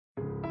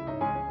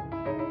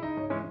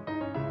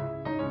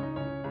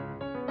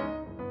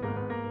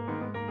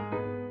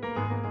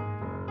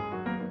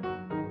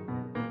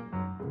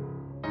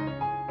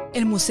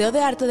El Museo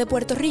de Arte de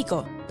Puerto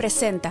Rico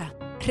presenta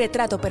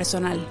Retrato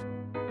Personal.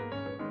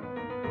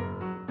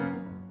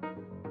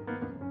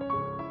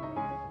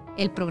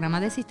 El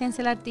programa de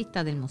asistencia al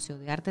artista del Museo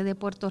de Arte de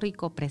Puerto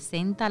Rico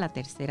presenta la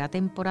tercera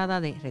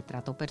temporada de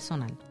Retrato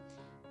Personal,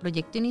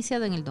 proyecto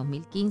iniciado en el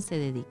 2015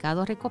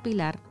 dedicado a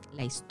recopilar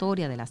la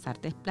historia de las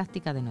artes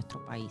plásticas de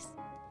nuestro país,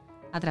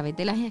 a través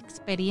de las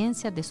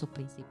experiencias de sus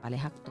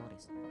principales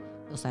actores,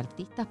 los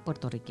artistas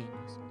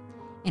puertorriqueños.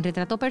 En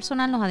Retrato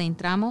Personal nos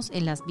adentramos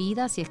en las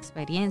vidas y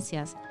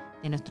experiencias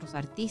de nuestros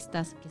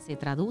artistas que se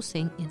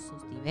traducen en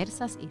sus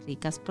diversas y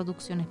ricas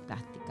producciones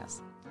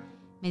plásticas.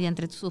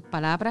 Mediante sus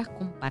palabras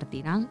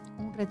compartirán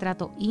un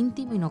retrato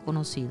íntimo y no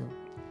conocido,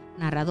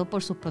 narrado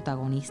por sus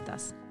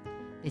protagonistas,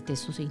 desde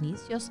sus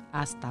inicios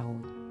hasta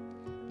hoy.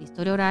 La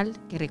historia oral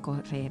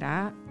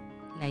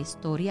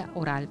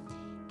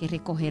que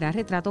recogerá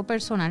Retrato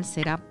Personal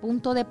será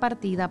punto de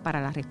partida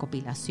para la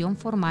recopilación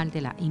formal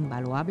de la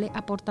invaluable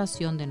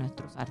aportación de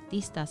nuestros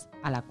artistas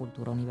a la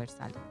cultura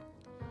universal.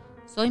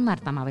 Soy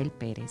Marta Mabel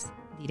Pérez,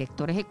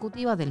 directora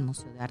ejecutiva del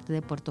Museo de Arte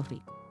de Puerto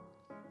Rico.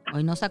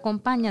 Hoy nos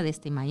acompaña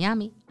desde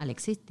Miami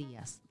Alexis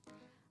Díaz.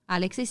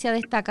 Alexis se ha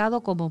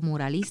destacado como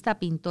muralista,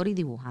 pintor y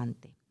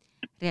dibujante.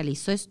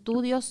 Realizó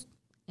estudios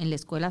en la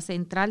Escuela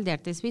Central de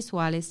Artes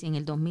Visuales y en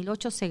el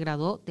 2008 se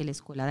graduó de la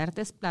Escuela de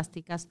Artes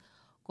Plásticas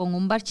con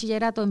un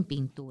bachillerato en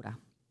pintura.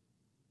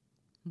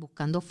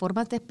 Buscando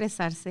formas de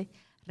expresarse,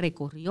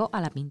 recurrió a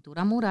la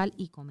pintura mural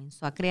y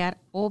comenzó a crear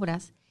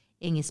obras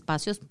en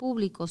espacios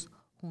públicos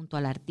junto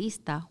al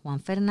artista Juan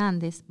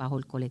Fernández bajo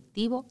el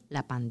colectivo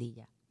La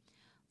Pandilla.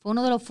 Fue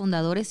uno de los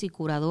fundadores y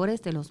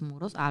curadores de Los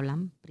Muros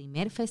Hablan,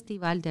 primer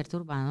festival de arte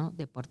urbano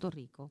de Puerto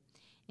Rico,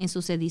 en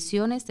sus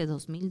ediciones de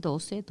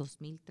 2012,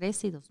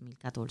 2013 y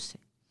 2014,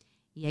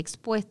 y ha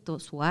expuesto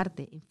su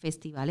arte en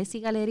festivales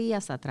y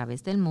galerías a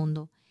través del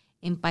mundo,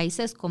 en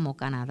países como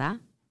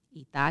Canadá,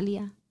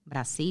 Italia,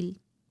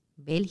 Brasil,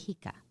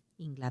 Bélgica,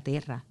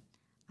 Inglaterra,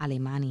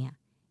 Alemania,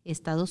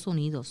 Estados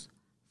Unidos,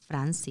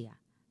 Francia,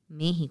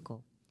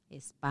 México,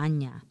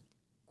 España,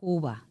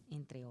 Cuba,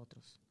 entre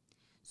otros.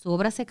 Su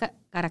obra se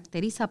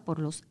caracteriza por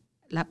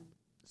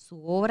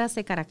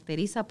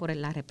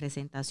la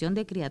representación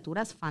de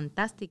criaturas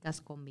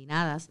fantásticas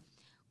combinadas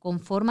con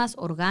formas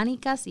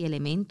orgánicas y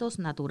elementos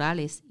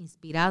naturales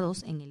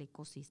inspirados en el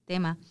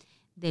ecosistema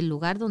del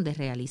lugar donde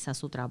realiza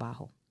su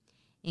trabajo.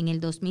 En el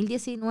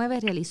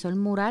 2019 realizó el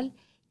mural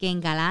que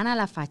engalana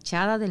la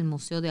fachada del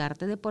Museo de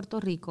Arte de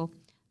Puerto Rico,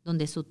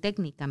 donde su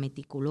técnica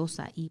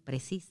meticulosa y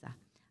precisa,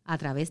 a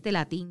través de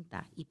la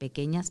tinta y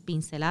pequeñas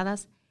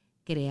pinceladas,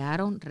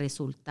 crearon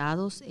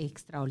resultados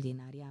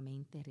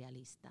extraordinariamente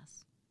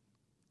realistas.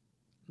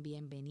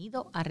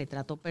 Bienvenido a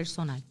Retrato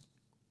Personal.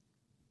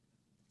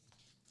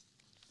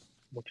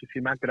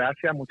 Muchísimas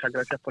gracias, muchas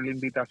gracias por la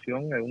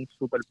invitación, es un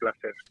súper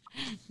placer.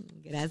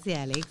 Gracias,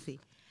 Alexis.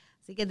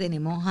 Así que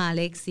tenemos a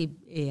Alexis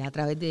a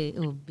través de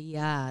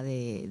vía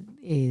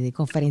de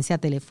conferencia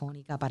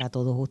telefónica para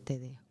todos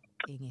ustedes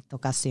en esta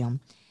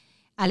ocasión.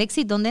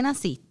 Alexis, ¿dónde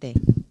naciste?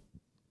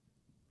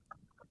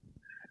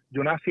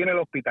 Yo nací en el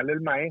Hospital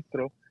del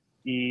Maestro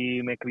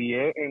y me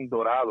crié en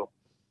Dorado.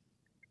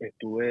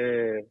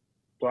 Estuve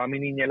toda mi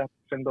niñez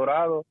en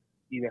Dorado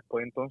y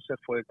después entonces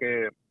fue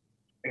que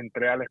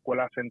entré a la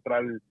Escuela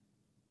Central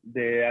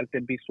de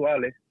Artes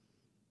Visuales,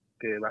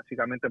 que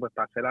básicamente pues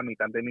pasé la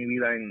mitad de mi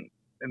vida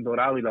en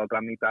Dorado y la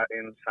otra mitad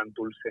en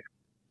Santurce.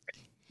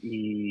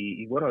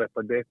 Y bueno,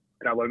 después de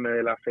graduarme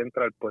de la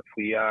Central, pues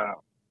fui a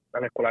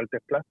la Escuela de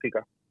Artes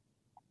Plásticas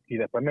y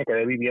después me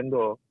quedé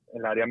viviendo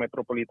en la área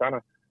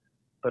metropolitana,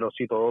 pero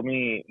sí, todo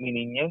mi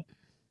niñez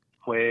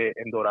fue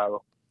en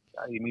Dorado.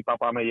 Ahí mi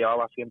papá me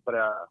llevaba siempre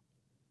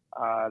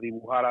a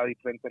dibujar a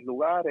diferentes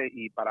lugares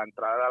y para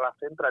entrar a la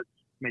Central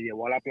me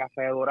llevó a la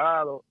Plaza de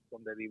Dorado,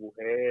 donde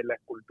dibujé la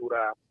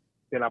escultura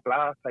de la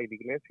plaza y la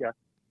iglesia,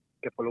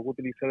 que fue lo que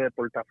utilicé de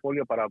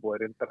portafolio para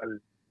poder entrar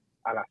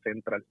a la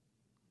Central.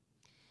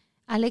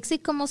 Alexis,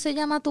 ¿cómo se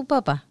llama tu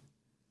papá?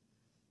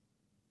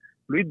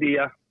 Luis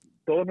Díaz.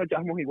 Todos nos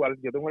llamamos igual.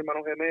 Yo tengo un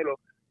hermano gemelo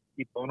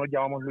y todos nos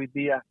llamamos Luis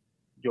Díaz.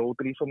 Yo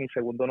utilizo mi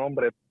segundo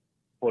nombre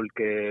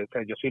porque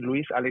yo soy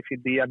Luis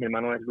Alexis Díaz, mi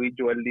hermano es Luis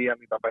Joel Díaz,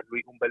 mi papá es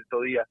Luis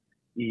Humberto Díaz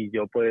y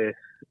yo pues,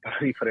 para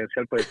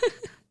diferenciar, pues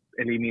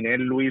eliminé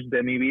el Luis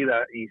de mi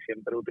vida y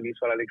siempre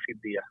utilizo al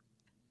Alexis Díaz.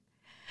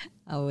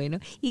 Ah, bueno.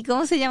 ¿Y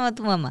cómo se llama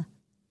tu mamá?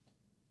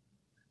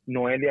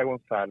 Noelia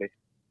González,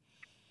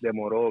 de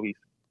Morovis,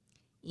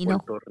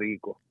 Puerto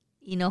Rico.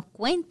 Y nos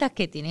cuentas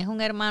que tienes un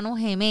hermano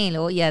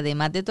gemelo y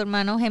además de tu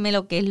hermano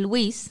gemelo que es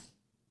Luis,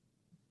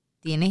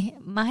 ¿tienes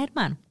más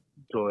hermanos?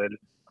 Joel.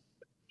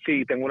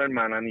 Sí, tengo una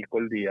hermana,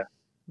 Nicole Díaz.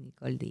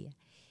 Nicole Díaz.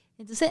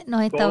 Entonces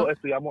todos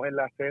estudiamos en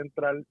la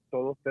Central,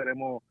 todos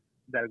tenemos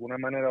de alguna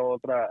manera u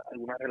otra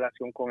alguna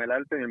relación con el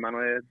arte. Mi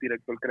hermano es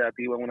director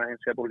creativo en una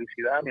agencia de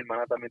publicidad, mi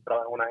hermana también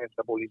trabaja en una agencia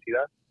de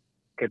publicidad,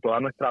 que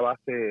toda nuestra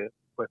base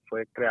pues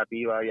fue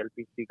creativa y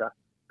artística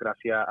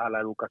gracias a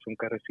la educación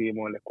que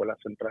recibimos en la Escuela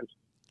Central.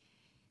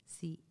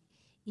 Sí,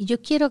 y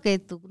yo quiero que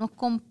tú nos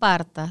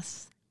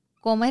compartas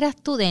 ¿Cómo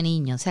eras tú de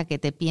niño? O sea, que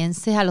te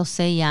pienses a los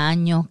 6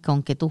 años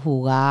con qué tú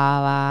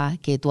jugabas,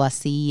 qué tú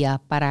hacías,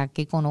 para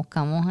que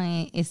conozcamos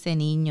ese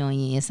niño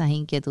y esas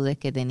inquietudes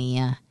que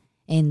tenías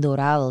en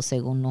Dorado,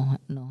 según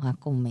nos has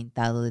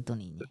comentado de tu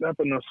niña.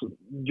 Pues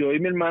yo y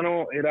mi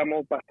hermano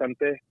éramos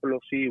bastante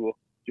explosivos.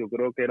 Yo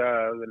creo que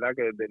era, ¿verdad?,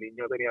 que desde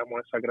niño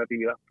teníamos esa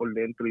creatividad por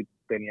dentro y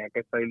tenía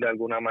que salir de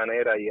alguna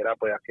manera, y era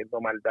pues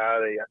haciendo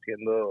maldades y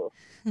haciendo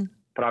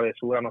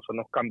travesuras. Nosotros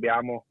nos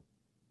cambiamos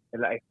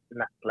en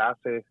las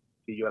clases.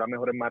 Si yo era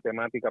mejor en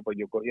matemática, pues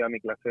yo cogía mi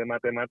clase de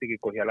matemática y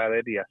cogía la de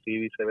él, y así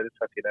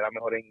viceversa. Si él era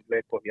mejor en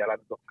inglés, cogía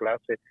las dos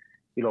clases,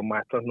 y los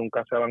maestros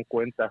nunca se daban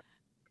cuenta.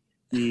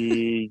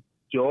 Y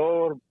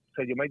yo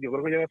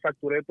creo que yo me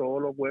fracturé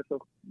todos los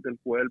huesos del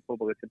cuerpo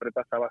porque siempre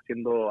pasaba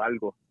haciendo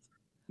algo.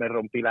 Me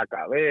rompí la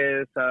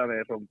cabeza,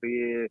 me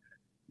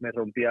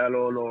rompía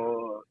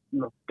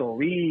los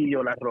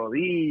tobillos, las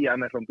rodillas,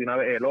 me rompí una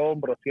vez el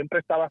hombro. Siempre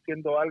estaba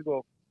haciendo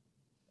algo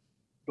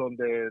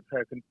donde, o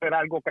sea, siempre era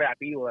algo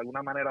creativo de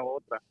alguna manera u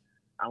otra,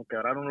 aunque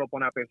ahora uno lo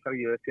pone a pensar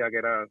y yo decía que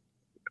era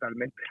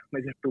realmente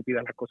medio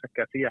estúpida las cosas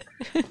que hacía,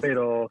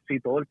 pero sí,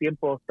 todo el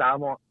tiempo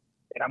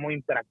éramos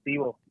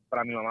interactivos.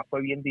 Para mi mamá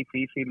fue bien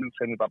difícil. O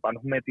sea, mi papá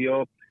nos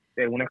metió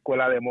en una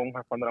escuela de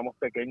monjas cuando éramos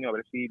pequeños a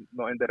ver si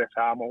nos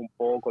enderezábamos un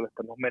poco.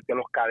 Después nos metió a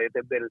los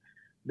cadetes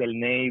del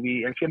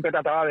Navy. Él siempre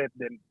trataba de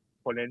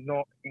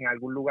ponernos en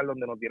algún lugar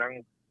donde nos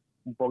dieran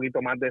un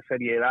poquito más de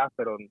seriedad,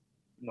 pero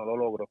no lo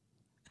logró.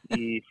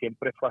 Y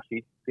siempre fue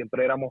así.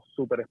 Siempre éramos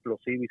súper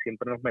explosivos y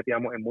siempre nos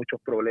metíamos en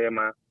muchos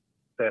problemas.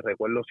 Te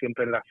recuerdo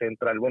siempre en la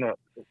central. Bueno,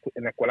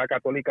 en la escuela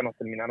católica nos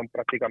terminaron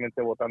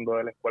prácticamente votando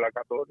de la escuela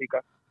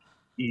católica,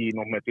 y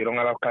nos metieron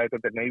a los cadetes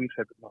del Navy,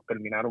 nos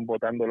terminaron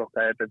votando los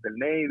cadetes del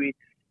Navy,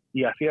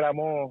 y así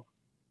éramos.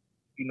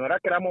 Y no era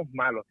que éramos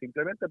malos,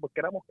 simplemente porque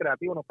éramos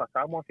creativos, nos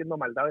pasábamos haciendo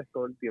maldades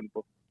todo el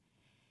tiempo.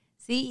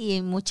 Sí,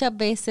 y muchas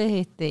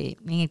veces,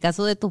 en el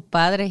caso de tus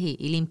padres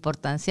y la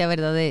importancia,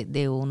 ¿verdad?,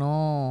 de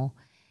uno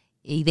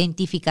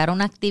identificar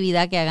una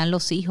actividad que hagan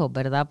los hijos,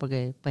 ¿verdad?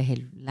 Porque pues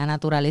la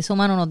naturaleza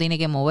humana no tiene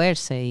que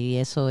moverse y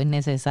eso es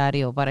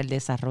necesario para el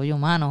desarrollo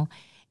humano.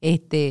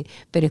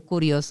 Pero es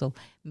curioso.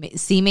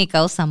 Sí me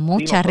causa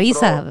mucha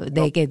risa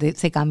de que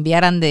se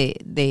cambiaran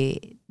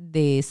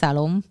de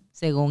salón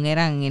según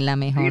eran en la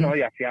mejor. Sí, no,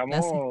 y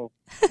hacíamos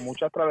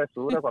muchas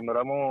travesuras cuando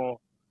éramos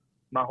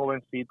más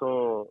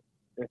jovencitos.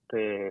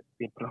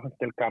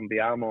 Simplemente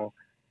cambiamos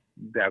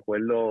de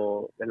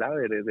acuerdo, ¿verdad?,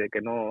 de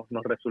que nos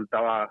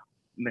resultaba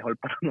mejor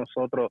para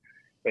nosotros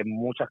en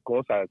muchas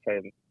cosas. O sea,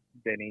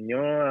 de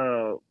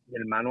niño, mi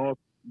hermano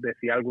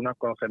decía algunas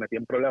cuando se metía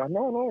en problemas,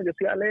 no, yo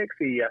soy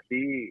Alexis, y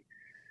así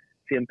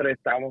siempre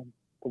estábamos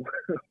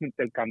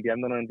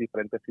intercambiándonos en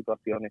diferentes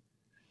situaciones.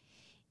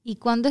 ¿Y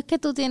cuándo es que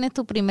tú tienes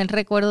tu primer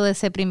recuerdo de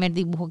ese primer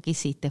dibujo que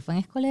hiciste? ¿Fue en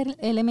escuela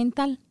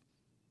elemental?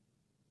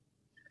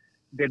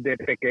 Desde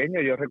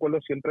pequeño yo recuerdo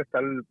siempre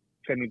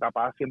que mi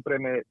papá siempre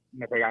me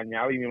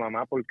regañaba, y mi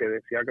mamá, porque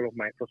decía que los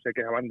maestros se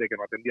quejaban de que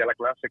no atendía la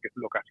clase, que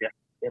lo que hacía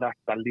era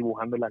estar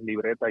dibujando en las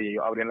libretas, y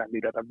ellos abrían las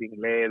libretas de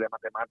inglés, de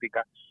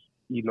matemáticas,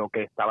 y lo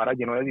que estaba era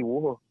lleno de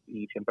dibujos,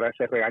 y siempre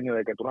ese regaño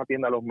de que tú no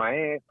atiendas a los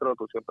maestros,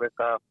 tú siempre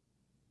estás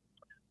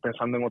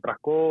pensando en otras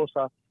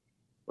cosas.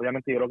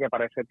 Obviamente yo creo que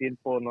para ese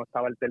tiempo no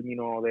estaba el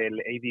término del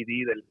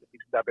ADD, del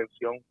déficit de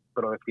atención,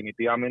 pero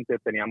definitivamente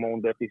teníamos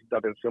un déficit de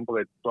atención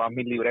porque todas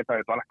mis libretas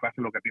de todas las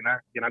clases lo que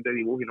tenía llenas de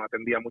dibujos y no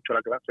atendía mucho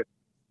la clase.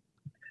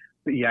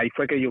 Y ahí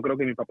fue que yo creo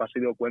que mi papá se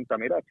dio cuenta,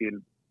 mira, si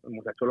el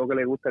muchacho lo que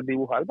le gusta es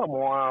dibujar,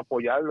 vamos a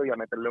apoyarlo y a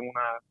meterlo en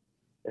una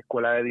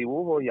escuela de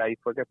dibujo, y ahí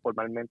fue que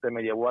formalmente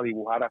me llevó a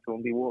dibujar, a hacer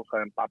un dibujo, o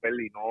sea, en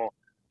papel y no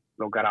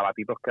los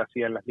garabatitos que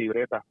hacía en las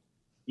libretas.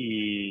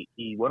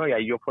 Y bueno, y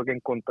ahí yo fue que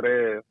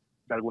encontré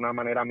de alguna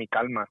manera mi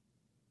calma,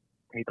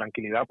 mi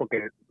tranquilidad,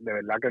 porque de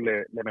verdad que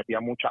le metía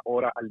muchas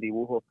horas al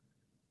dibujo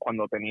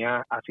cuando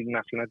tenía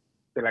asignaciones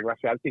de la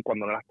clase alta, y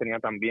cuando no las tenía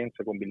también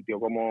se convirtió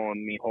como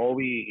en mi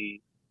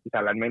hobby, y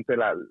realmente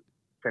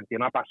sentía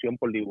una pasión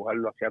por dibujar,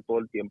 lo hacía todo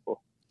el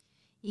tiempo.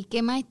 ¿Y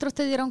qué maestros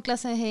te dieron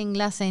clases en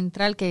la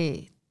central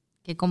que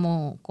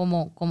como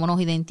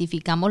nos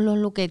identificamos los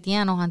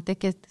luquetianos antes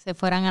que se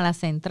fueran a la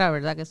central,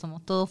 ¿verdad? Que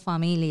somos todos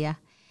familias?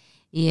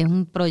 Y es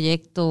un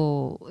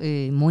proyecto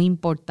muy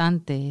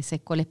importante, esa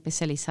escuela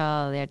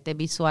especializada de artes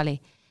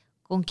visuales.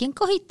 ¿Con quién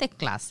cogiste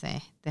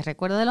clases? ¿Te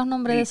recuerdas de los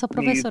nombres de esos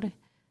profesores?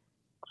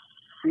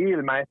 Sí,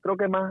 el maestro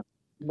que más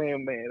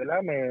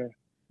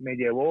me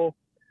llevó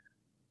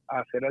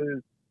a hacer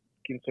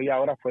quien soy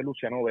ahora fue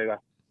Luciano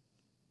Vega.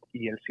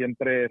 Y él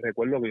siempre,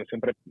 recuerdo que yo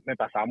siempre me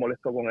pasaba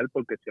molesto con él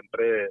porque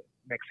siempre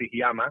me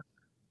exigía más.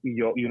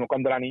 Y uno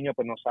cuando era niño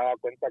pues no se daba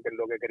cuenta que él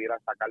lo que quería era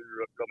sacar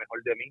lo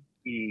mejor de mí.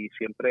 Y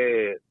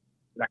siempre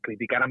las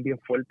críticas eran bien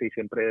fuertes, y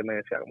siempre me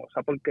decía como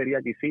esa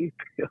porquería que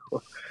hiciste,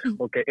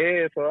 o que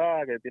eso,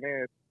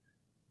 que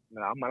me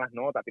daban malas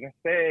notas, tienes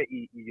C,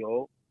 y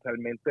yo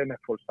realmente me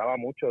esforzaba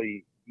mucho,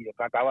 y yo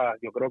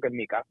yo creo que en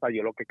mi casa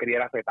yo lo que quería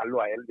era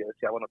retarlo a él. Yo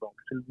decía, bueno, tengo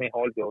que ser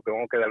mejor, yo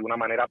tengo que de alguna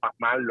manera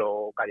pasmarlo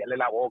o callarle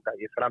la boca,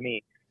 y ese era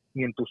mi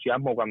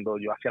entusiasmo cuando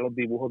yo hacía los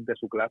dibujos de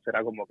su clase,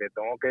 era como que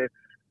tengo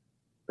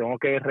tengo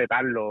que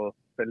retarlo,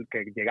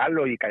 que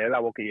llegarlo y callar la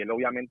boca. Y él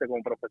obviamente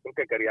como profesor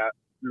que quería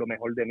lo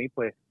mejor de mí,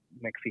 pues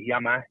me exigía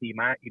más y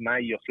más y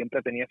más. Y yo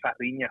siempre tenía esa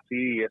riña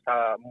así,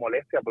 esa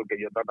molestia, porque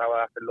yo trataba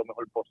de hacer lo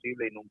mejor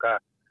posible y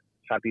nunca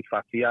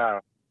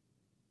satisfacía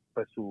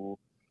pues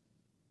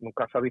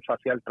nunca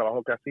satisfacía el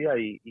trabajo que hacía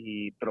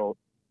pero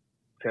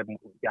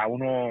ya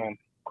uno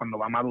cuando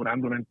va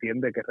madurando uno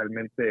entiende que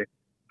realmente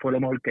fue lo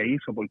mejor que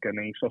hizo, porque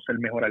me hizo ser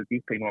mejor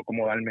artista y no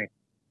acomodarme.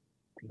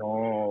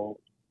 No,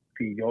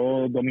 si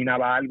yo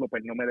dominaba algo,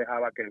 pues no me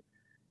dejaba que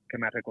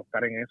me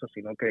recostara en eso,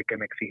 sino que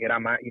me exigiera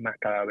más y más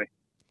cada vez.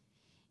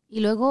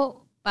 Y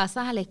luego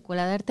pasas a la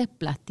Escuela de Artes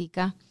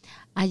Plásticas.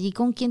 Allí,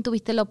 ¿con quién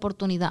tuviste la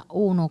oportunidad?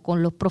 Uno,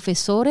 con los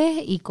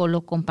profesores y con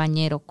los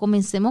compañeros.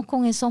 Comencemos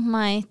con esos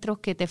maestros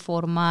que te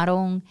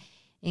formaron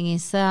en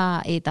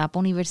esa etapa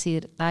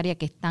universitaria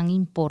que es tan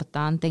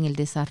importante en el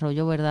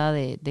desarrollo, ¿verdad?,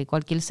 de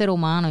cualquier ser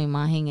humano y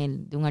más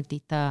de un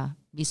artista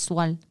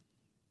visual.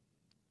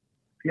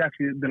 Sí,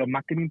 así, de los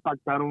más que me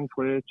impactaron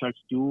fue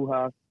Charles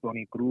Yujas,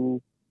 Tony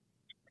Cruz,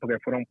 porque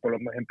fueron, por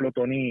ejemplo,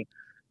 Tony,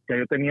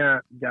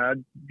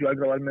 yo al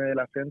graduarme de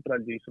la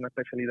Central, yo hice una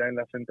especialidad en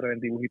la Central en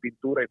dibujo y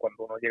pintura, y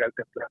cuando uno llega a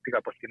artes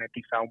plásticas, pues tiene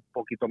quizá un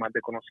poquito más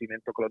de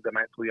conocimiento que los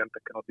demás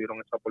estudiantes que no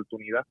tuvieron esa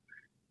oportunidad,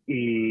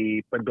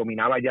 y pues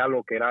dominaba ya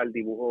lo que era el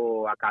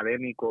dibujo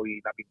académico y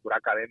la pintura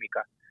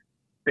académica,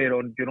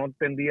 pero yo no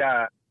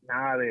entendía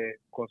nada de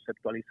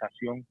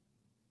conceptualización,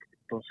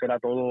 entonces era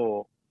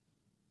todo,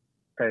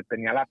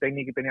 tenía la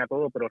técnica y tenía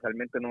todo, pero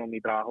realmente no,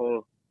 mi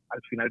trabajo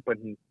al final pues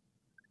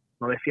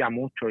no decía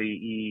mucho,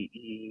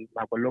 y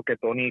me acuerdo que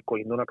Tony,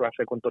 cogiendo una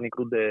clase con Tony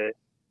Cruz,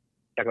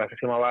 la clase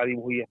se llamaba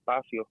Dibujo y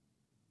Espacio,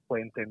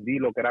 pues entendí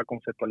lo que era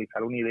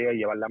conceptualizar una idea y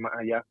llevarla más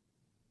allá,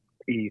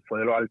 y fue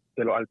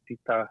de los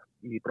artistas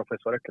y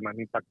profesores que más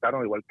me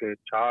impactaron, igual que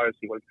Charles,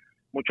 igual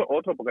muchos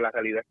otros, porque la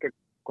realidad es que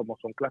como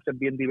son clases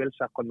bien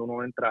diversas, cuando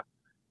uno entra,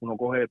 uno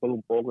coge de todo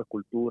un poco,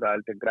 escultura,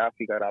 arte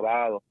gráfica,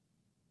 grabado,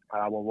 a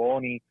la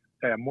Boboni, o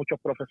sea, muchos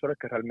profesores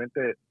que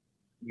realmente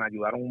me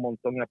ayudaron un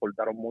montón y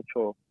aportaron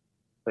mucho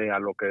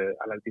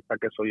al artista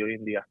que soy hoy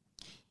en día.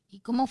 ¿Y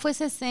cómo fue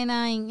esa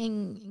escena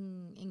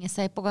en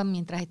esa época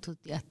mientras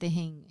estudiaste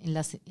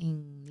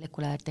en la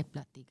Escuela de Artes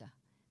Plásticas?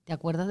 ¿Te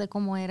acuerdas de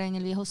cómo era en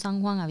el Viejo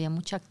San Juan? ¿Había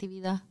mucha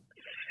actividad?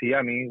 Sí,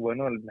 a mí,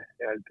 bueno, el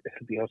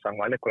Viejo San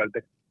Juan, la Escuela de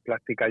Artes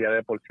Plásticas ya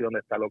de por sí donde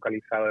está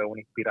localizado, es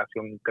una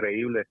inspiración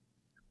increíble.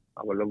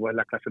 Me acuerdo de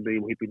las clases de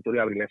dibujo y pintura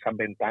y abrir esas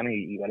ventanas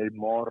y ver el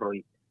morro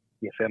y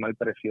ese mar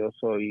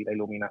precioso y la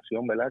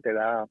iluminación, ¿verdad?, que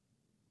da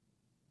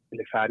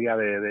esa área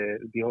de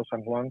Viejo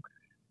San Juan,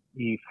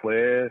 y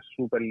fue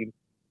súper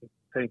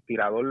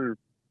inspirador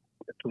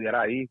estudiar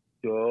ahí.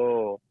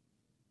 Yo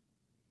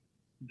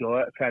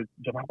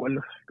me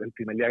acuerdo el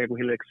primer día que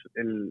cogí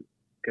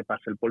que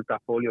pasé el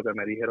portafolio, que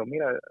me dijeron,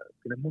 mira,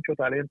 tienes mucho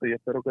talento y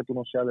espero que tú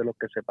no seas de los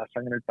que se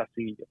pasan en el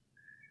pasillo.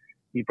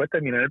 Y pues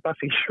terminé en el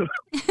pasillo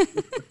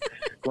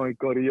con el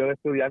corillo de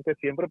estudiantes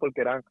siempre,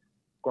 porque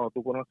cuando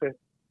tú conoces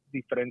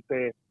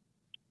diferentes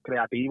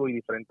creativos y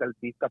diferentes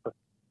artistas, pues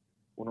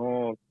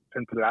uno se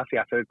entrelaza y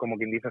hace, como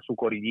quien dice, su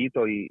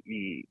corillito,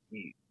 y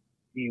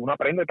uno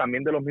aprende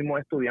también de los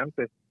mismos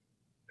estudiantes.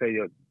 O sea,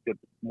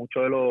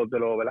 muchos de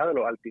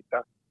los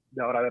artistas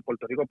de ahora de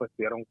Puerto Rico pues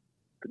estuvieron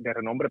de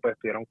renombre, pues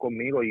estuvieron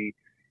conmigo,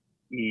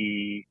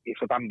 y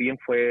eso también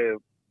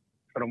fueron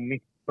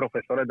mis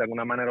profesores de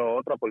alguna manera u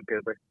otra, porque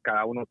pues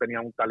cada uno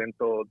tenía un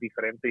talento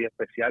diferente y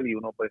especial, y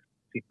uno pues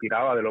se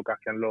inspiraba de lo que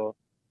hacían los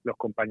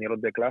compañeros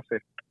de clase,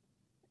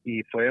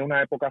 y fue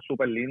una época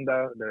súper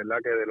linda, de verdad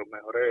que de las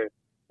mejores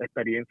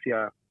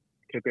experiencias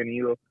que he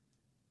tenido,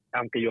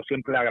 aunque yo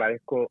siempre le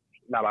agradezco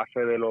la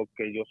base de lo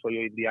que yo soy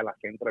hoy día, la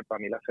Central. Para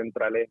mí la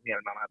Central es mi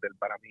alma mater,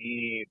 para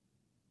mí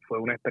fue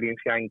una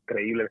experiencia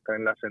increíble estar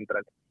en la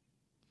Central,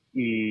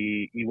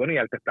 y bueno, y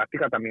Artes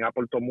Plásticas también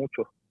aportó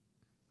mucho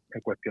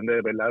en cuestión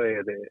de verdad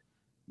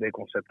de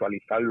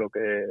conceptualizar lo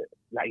que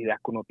las ideas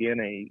que uno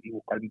tiene, y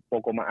buscar un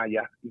poco más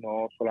allá, y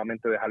no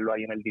solamente dejarlo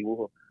ahí en el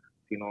dibujo,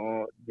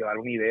 sino llevar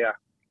una idea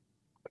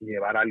y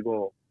llevar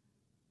algo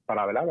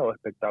para ver a los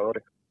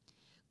espectadores.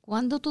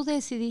 ¿Cuándo tú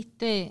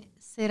decidiste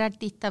ser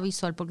artista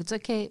visual? Porque tú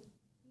sabes que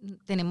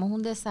tenemos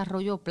un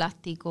desarrollo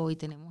plástico y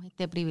tenemos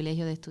este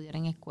privilegio de estudiar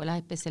en escuelas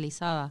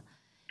especializadas,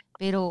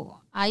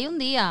 pero hay un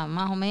día,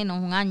 más o menos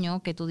un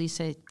año, que tú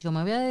dices, yo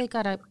me voy a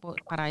dedicar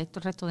para esto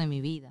el resto de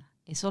mi vida.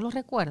 ¿Eso lo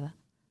recuerdas?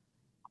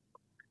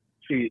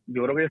 Sí,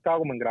 yo creo que yo estaba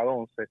como en grado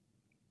 11,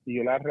 y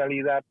yo la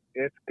realidad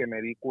es que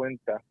me di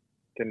cuenta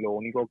que lo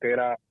único que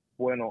era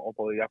bueno o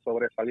podía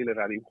sobresalir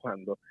era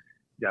dibujando.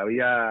 Ya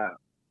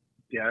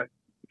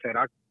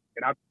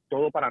era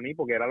todo para mí,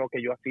 porque era lo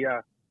que yo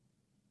hacía,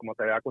 como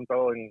te había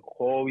contado, en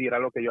hobby, era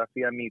lo que yo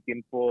hacía en mi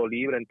tiempo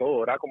libre, en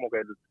todo, era como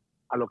que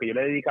a lo que yo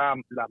le dedicaba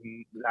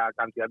la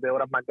cantidad de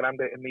horas más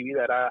grandes en mi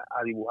vida era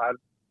a dibujar.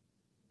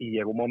 Y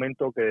llegó un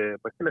momento que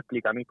pues que le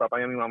expliqué a mi papá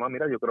y a mi mamá,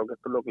 mira, yo creo que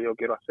esto es lo que yo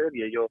quiero hacer,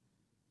 y ellos,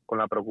 con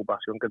la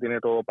preocupación que tiene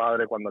todo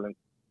padre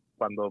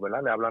cuando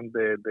 ¿verdad?, le hablan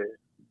de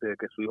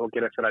que su hijo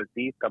quiere ser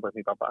artista, pues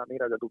mi papá,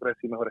 mira, que tú crees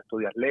si mejor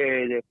estudias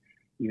leyes,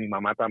 y mi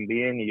mamá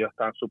también, y ellos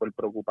estaban súper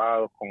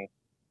preocupados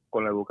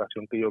con la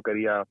educación que yo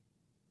quería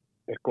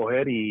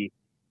escoger y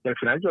al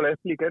final yo le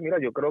expliqué, mira,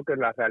 yo creo que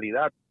la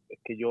realidad es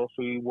que yo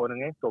soy bueno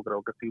en esto,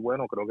 creo que soy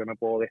bueno, creo que me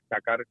puedo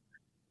destacar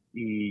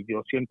y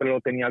yo siempre lo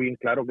tenía bien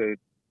claro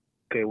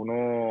que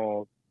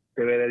uno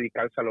debe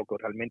dedicarse a lo que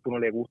realmente uno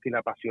le gusta y le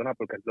apasiona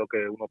porque es lo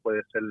que uno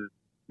puede ser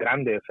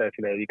grande, o sea,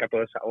 si le dedica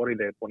toda esa hora y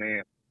le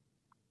pone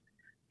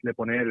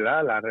el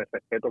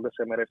respeto que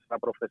se merece la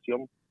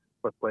profesión,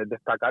 pues puedes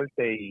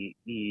destacarte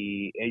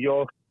y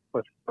ellos,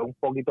 pues fue un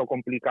poquito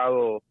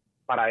complicado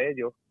para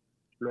ellos,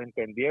 lo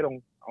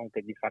entendieron,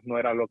 aunque quizás no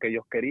era lo que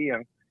ellos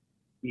querían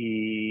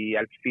y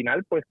al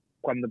final, pues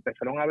cuando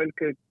empezaron a ver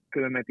que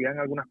me metían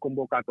en algunas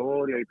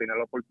convocatorias y tenía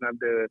la oportunidad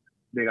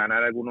de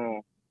ganar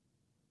algunas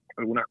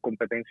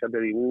competencias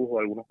de dibujo,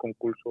 algunos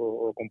concursos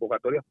o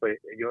convocatorias, pues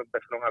ellos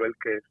empezaron a ver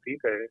que sí,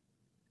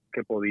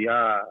 que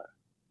podía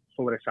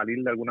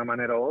sobresalir de alguna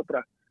manera u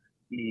otra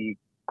y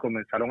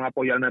comenzaron a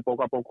apoyarme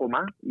poco a poco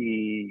más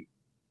y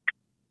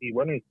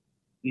bueno,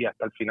 y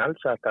hasta el final, o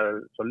sea, hasta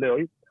el sol de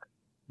hoy.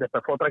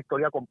 Después fue otra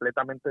historia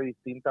completamente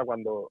distinta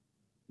cuando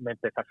me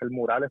empecé a hacer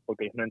murales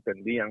porque ellos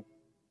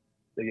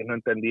no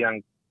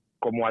entendían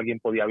cómo alguien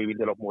podía vivir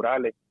de los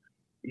murales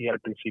y al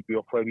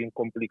principio fue bien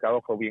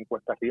complicado, fue bien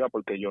cuesta arriba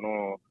porque yo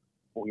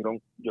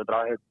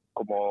trabajé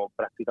como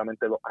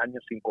prácticamente 2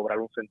 años sin cobrar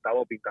un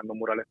centavo pintando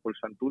murales por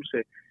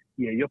Santurce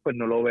y ellos pues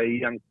no lo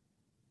veían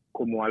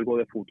como algo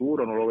de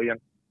futuro, no lo veían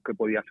que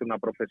podía ser una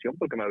profesión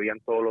porque me veían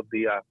todos los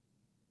días.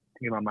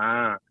 Mi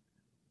mamá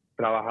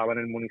trabajaba en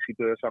el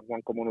municipio de San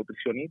Juan como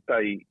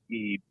nutricionista y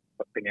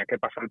tenía que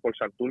pasar por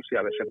Santurce y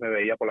a veces me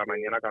veía por la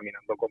mañana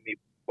caminando con mi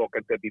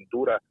bucket de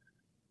pintura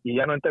y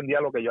ella no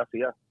entendía lo que yo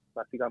hacía.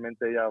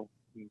 Básicamente ella,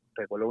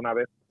 recuerdo una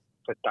vez,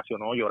 se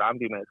estacionó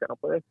llorando y me decía, no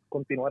puedes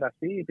continuar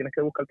así, tienes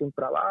que buscarte un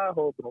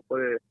trabajo, tú no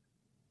puedes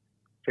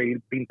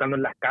seguir pintando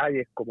en las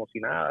calles como si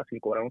nada, sin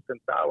cobrar un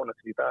centavo,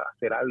 necesitas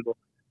hacer algo.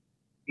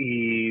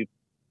 Y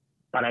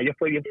para ellos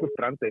fue bien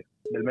frustrante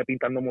verme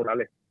pintando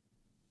murales.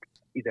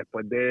 Y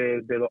después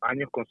de 2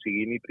 años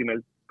conseguí mi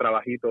primer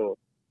trabajito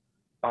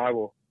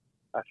pago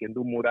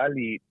haciendo un mural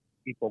y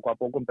poco a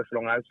poco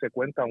empezaron a darse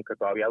cuenta, aunque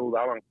todavía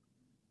dudaban,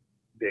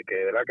 de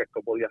que era que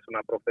esto podía ser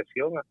una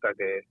profesión, hasta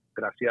que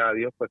gracias a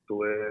Dios pues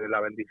tuve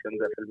la bendición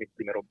de hacer mis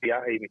primeros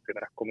viajes y mis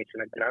primeras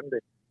comisiones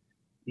grandes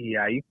y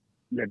ahí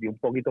les di un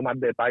poquito más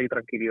de paz y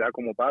tranquilidad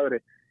como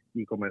padre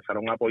y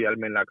comenzaron a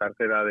apoyarme en la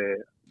carrera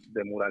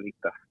de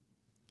muralista.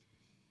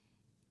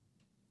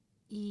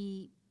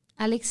 Y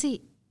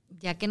Alexis,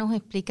 ya que nos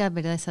explicas,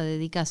 ¿verdad?, esa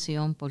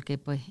dedicación, porque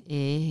pues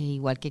es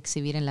igual que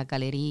exhibir en la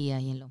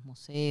galería y en los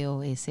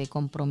museos, ese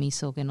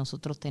compromiso que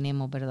nosotros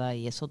tenemos, ¿verdad?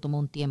 Y eso toma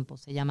un tiempo,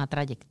 se llama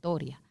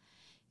trayectoria.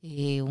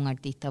 Un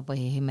artista pues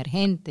es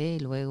emergente,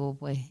 luego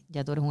pues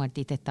ya tú eres un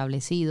artista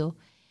establecido,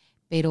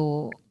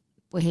 pero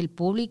pues el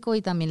público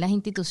y también las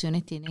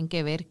instituciones tienen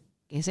que ver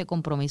ese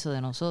compromiso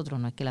de nosotros,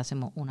 no es que lo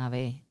hacemos una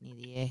vez, ni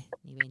 10,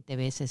 ni 20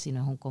 veces,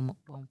 sino es un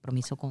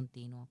compromiso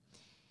continuo.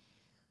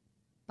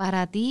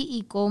 Para ti,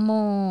 ¿y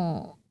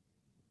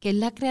qué es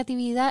la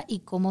creatividad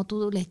y cómo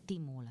tú la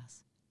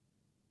estimulas?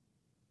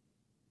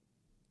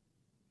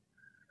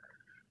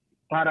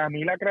 Para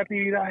mí la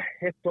creatividad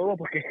es todo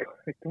porque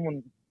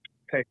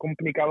es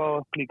complicado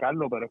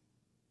explicarlo, pero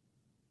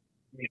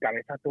mi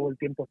cabeza todo el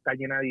tiempo está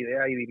llena de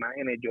ideas y de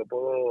imágenes. Yo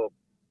puedo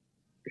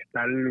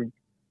estar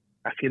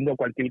haciendo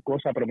cualquier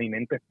cosa, pero mi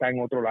mente está en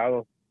otro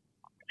lado,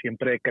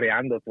 siempre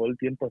creando, todo el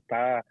tiempo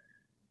está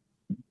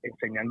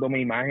enseñándome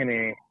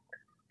imágenes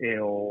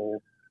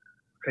o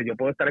sea, yo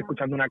puedo estar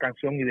escuchando una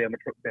canción y de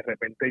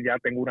repente ya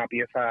tengo una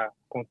pieza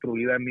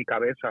construida en mi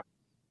cabeza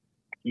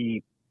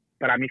y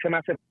para mí se me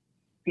hace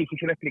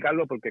difícil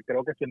explicarlo porque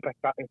creo que siempre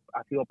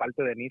ha sido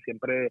parte de mí,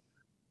 siempre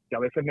que a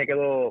veces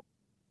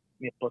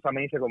mi esposa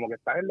me dice como que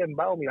estás en el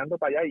embado mirando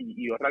para allá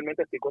y yo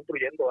realmente estoy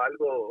construyendo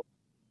algo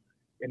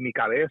en mi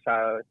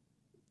cabeza,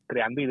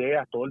 creando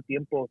ideas todo el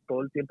tiempo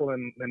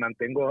me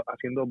mantengo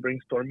haciendo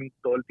brainstorming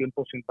todo el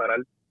tiempo sin parar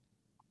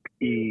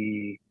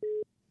y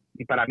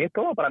para mí es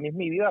todo, para mí es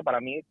mi vida,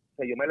 para mí, o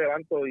sea, yo me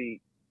levanto y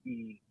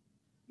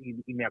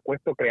me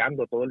acuesto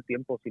creando todo el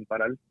tiempo sin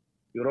parar.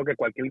 Yo creo que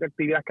cualquier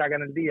actividad que haga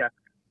en el día,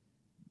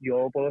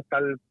 yo puedo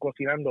estar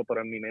cocinando,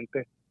 pero en mi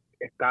mente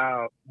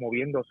está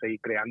moviéndose y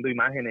creando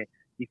imágenes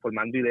y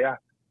formando ideas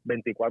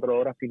 24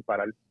 horas sin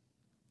parar.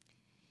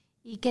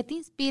 ¿Y qué te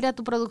inspira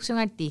tu producción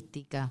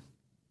artística?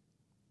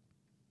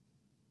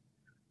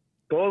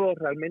 Todo,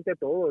 realmente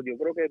todo. Yo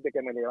creo que desde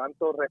que me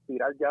levanto,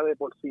 respirar ya de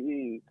por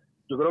sí.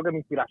 Yo creo que mi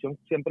inspiración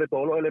siempre,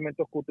 todos los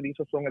elementos que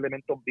utilizo son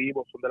elementos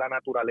vivos, son de la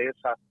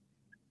naturaleza.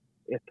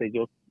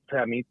 O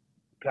sea, a mí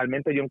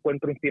realmente yo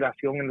encuentro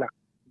inspiración en los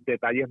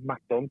detalles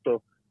más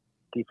tontos.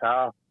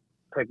 Quizás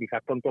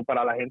tonto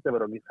para la gente,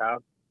 pero quizás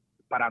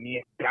para mí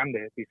es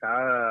grande.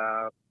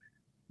 Quizás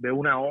veo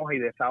una hoja y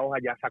de esa hoja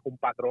ya saco un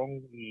patrón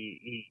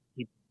y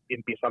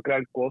empiezo a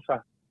crear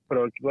cosas.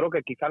 Pero yo creo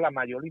que quizás la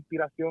mayor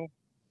inspiración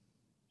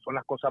son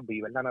las cosas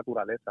vivas, la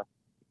naturaleza.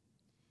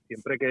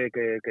 Siempre que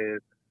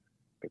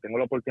tengo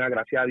la oportunidad,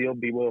 gracias a Dios,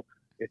 vivo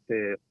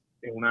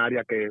en una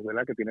área que,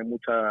 ¿verdad?, que tiene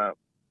mucha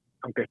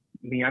aunque es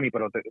Miami,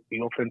 pero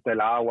vivo frente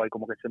al agua y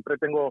como que siempre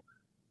tengo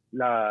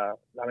la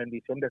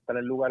bendición de estar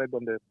en lugares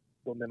donde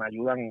me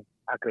ayudan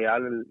a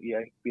crear y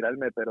a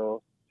inspirarme,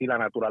 pero sí, la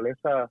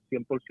naturaleza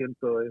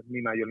 100% es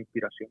mi mayor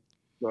inspiración,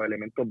 los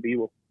elementos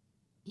vivos.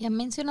 Y has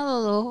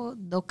mencionado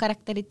dos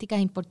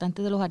características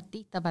importantes de los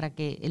artistas para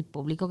que el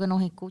público que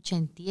nos escuche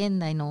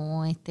entienda y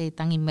no esté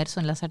tan inmerso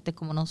en las artes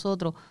como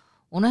nosotros.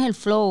 Uno es el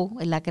flow,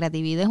 la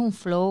creatividad es un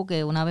flow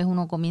que una vez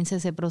uno comienza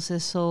ese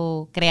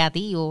proceso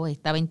creativo,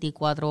 está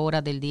 24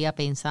 horas del día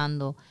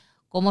pensando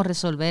cómo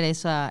resolver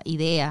esa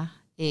idea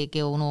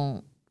que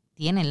uno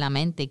tiene en la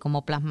mente y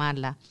cómo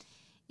plasmarla.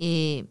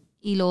 Y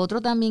lo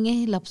otro también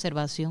es la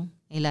observación.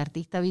 El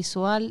artista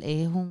visual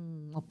es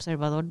un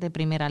observador de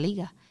primera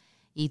liga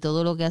y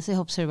todo lo que hace es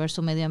observar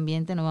su medio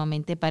ambiente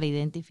nuevamente para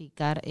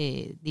identificar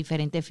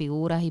diferentes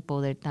figuras y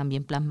poder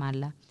también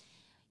plasmarlas.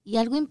 Y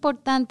algo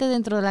importante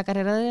dentro de la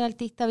carrera del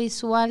artista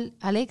visual,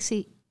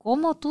 Alexis,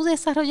 ¿cómo tú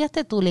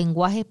desarrollaste tu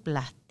lenguaje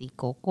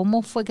plástico?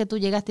 ¿Cómo fue que tú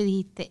llegaste y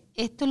dijiste,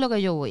 esto es lo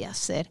que yo voy a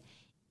hacer?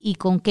 ¿Y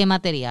con qué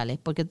materiales?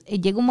 Porque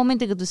llega un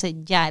momento en que tú dices,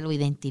 ya lo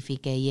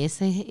identifiqué y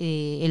ese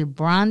es el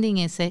branding,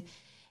 ese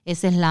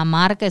es la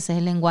marca, ese es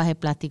el lenguaje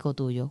plástico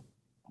tuyo.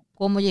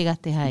 ¿Cómo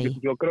llegaste ahí?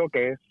 Yo creo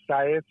que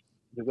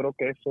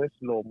eso es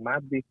lo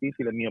más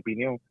difícil, en mi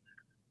opinión.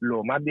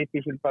 Lo más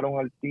difícil para un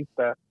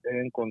artista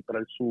es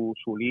encontrar su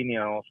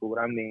línea o su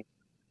branding.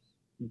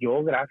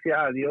 Yo, gracias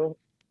a Dios,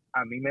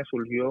 a mí me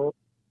surgió,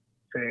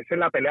 esa es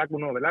la pelea que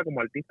uno, ¿verdad?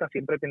 Como artista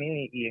siempre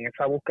tenía, y en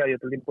esa búsqueda yo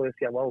todo el tiempo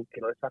decía, wow,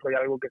 quiero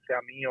desarrollar algo que sea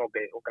mío, o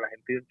que la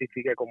gente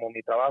identifique como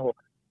mi trabajo.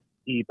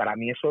 Y para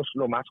mí eso es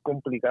lo más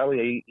complicado,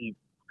 y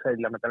o sea,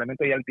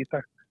 lamentablemente hay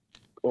artistas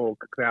o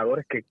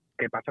creadores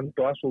que pasan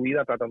toda su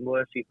vida tratando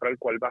de descifrar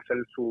cuál va a ser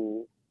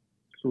su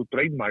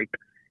trademark.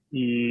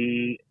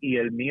 Y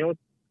el mío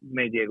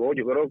me llegó,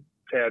 yo creo,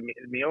 o sea,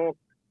 el mío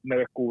me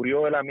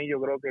descubrió él a mí, yo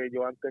creo que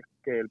yo antes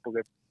que él,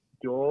 porque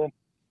yo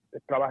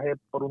trabajé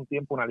por un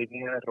tiempo una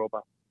línea de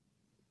ropa.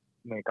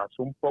 Me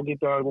cansé un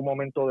poquito en algún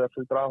momento de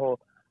hacer trabajo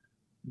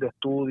de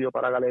estudio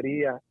para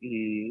galerías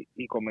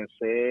y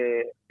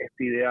comencé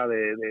esta idea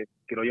de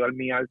quiero llevar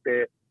mi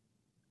arte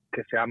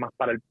que sea más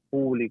para el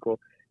público.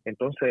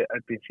 Entonces,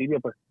 al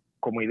principio, pues,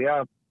 como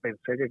idea,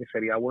 pensé que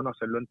sería bueno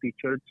hacerlo en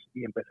t-shirts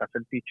y empecé a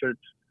hacer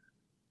t-shirts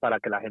para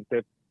que la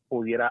gente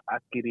pudiera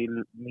adquirir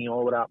mi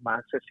obra más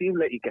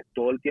accesible y que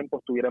todo el tiempo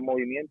estuviera en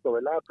movimiento,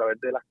 ¿verdad? A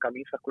través de las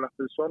camisas con las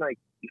personas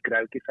y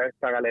crear quizás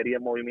esta galería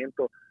en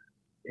movimiento.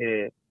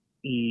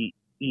 Y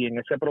en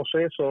ese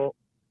proceso,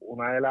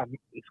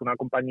 hizo una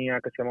compañía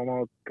que se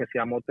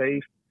llamó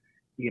Taste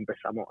y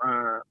empezamos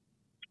a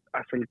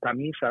hacer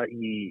camisas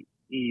y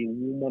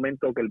hubo un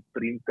momento que el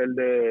printer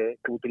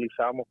que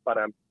utilizábamos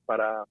para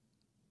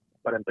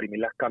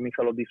imprimir las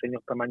camisas, los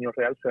diseños tamaño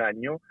real, se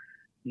dañó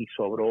y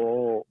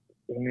sobró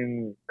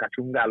casi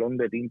un galón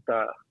de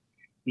tinta.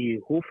 Y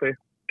Jufe,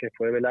 que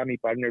fue, ¿verdad?, mi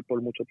partner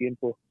por mucho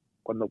tiempo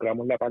cuando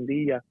creamos la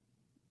pandilla,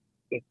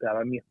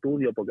 estaba en mi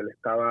estudio porque él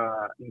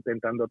estaba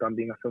intentando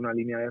también hacer una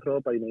línea de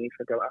ropa y me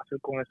dice, ¿qué vas a hacer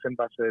con ese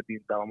envase de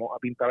tinta? Vamos a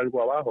pintar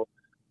algo abajo.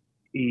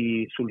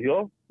 Y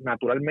surgió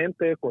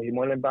naturalmente,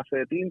 cogimos el envase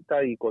de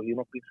tinta y cogí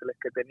unos pinceles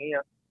que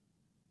tenía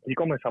y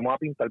comenzamos a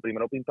pintar.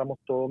 Primero pintamos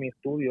todo mi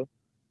estudio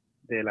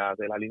de la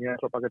línea de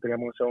ropa que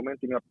teníamos en ese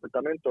momento y mi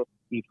apartamento,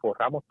 y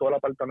forramos todo el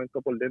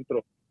apartamento por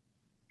dentro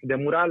de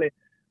murales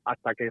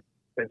hasta que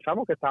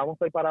pensamos que estábamos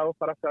preparados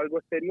para hacer algo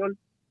exterior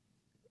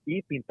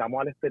y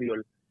pintamos al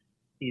exterior.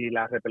 Y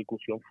la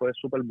repercusión fue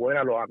súper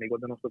buena. Los amigos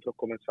de nosotros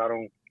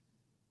comenzaron,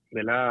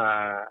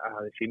 ¿verdad?,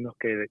 a decirnos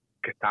que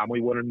estaba muy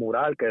bueno el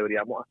mural, que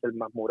deberíamos hacer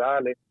más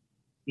murales.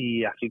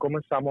 Y así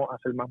comenzamos a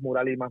hacer más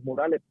murales y más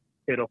murales,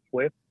 pero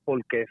fue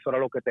porque eso era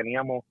lo que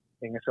teníamos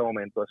en ese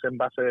momento, ese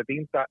envase de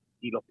tinta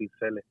y los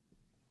pinceles.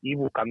 Y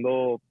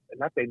buscando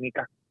las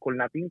técnicas con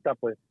la tinta,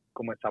 pues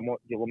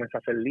yo comencé a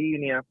hacer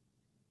líneas,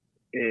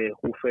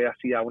 Jufe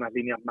hacía unas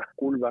líneas más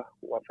curvas,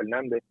 Juan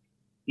Fernández,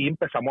 y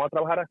empezamos a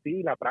trabajar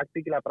así, la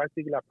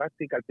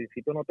práctica. Al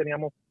principio no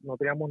teníamos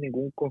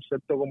ningún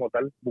concepto como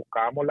tal,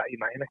 buscábamos las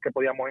imágenes que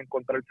podíamos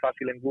encontrar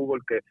fácil en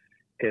Google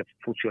que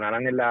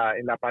funcionaran en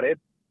la pared,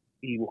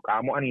 y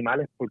buscábamos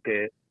animales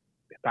porque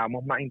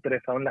estábamos más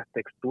interesados en las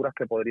texturas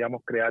que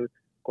podríamos crear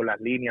con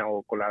las líneas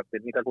o con la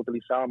técnica que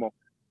utilizábamos.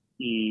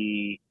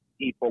 Y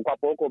poco a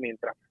poco,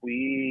 mientras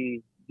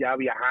fui ya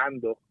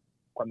viajando,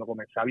 cuando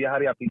comencé a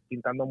viajar y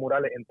pintando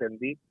murales,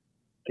 entendí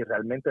que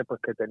realmente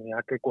pues que tenía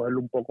que cogerlo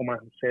un poco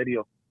más en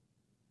serio,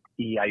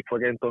 y ahí fue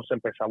que entonces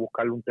empecé a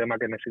buscarle un tema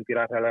que me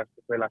sintiera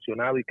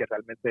relacionado y que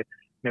realmente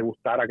me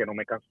gustara, que no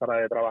me cansara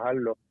de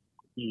trabajarlo,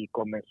 y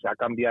comencé a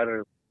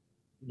cambiar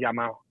ya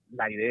más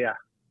la idea.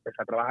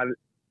 Empecé a trabajar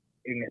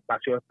en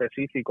espacios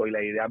específicos y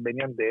las ideas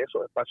venían de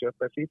esos espacios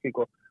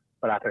específicos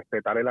para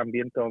respetar el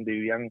ambiente donde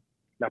vivían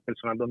las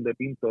personas donde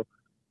pinto,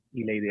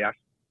 y la idea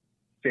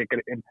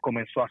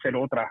comenzó a ser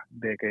otra,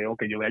 de que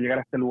okay, yo voy a llegar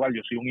a este lugar,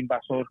 yo soy un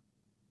invasor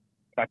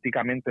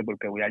prácticamente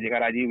porque voy a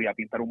llegar allí, voy a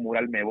pintar un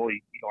mural, me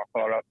voy, y lo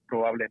más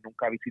probable es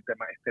nunca visite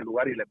más este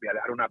lugar, y les voy a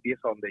dejar una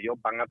pieza donde ellos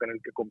van a tener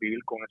que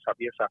convivir con esa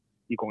pieza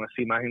y con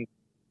esa imagen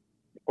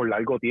por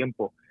largo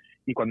tiempo.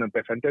 Y cuando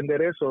empecé a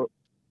entender eso,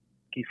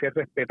 quise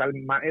respetar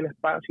más el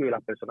espacio y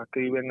las personas que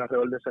viven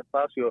alrededor de ese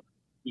espacio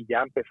y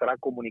ya empezar a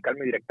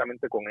comunicarme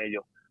directamente con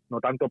ellos. No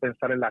tanto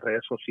pensar en las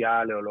redes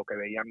sociales o lo que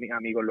veían mis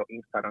amigos en los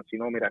Instagram,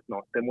 sino, mira,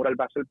 no, este mural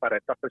va a ser para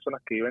estas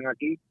personas que viven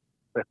aquí,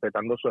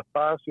 respetando su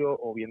espacio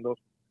o viendo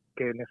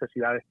qué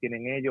necesidades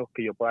tienen ellos,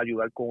 que yo pueda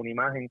ayudar con una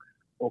imagen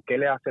o qué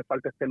le hace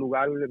falta a este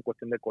lugar en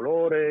cuestión de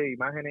colores,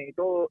 imágenes y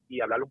todo,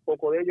 y hablar un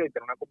poco de ellos y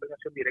tener una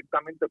conversación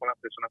directamente con las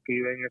personas que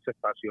viven en ese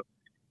espacio.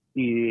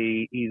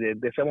 Y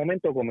desde ese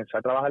momento comencé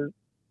a trabajar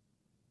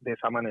de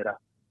esa manera,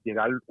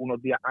 llegar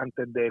unos días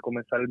antes de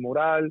comenzar el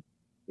mural,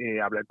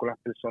 hablar con las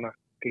personas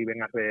que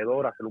viven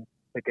alrededor, hacer un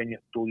pequeño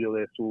estudio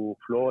de su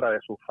flora, de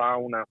su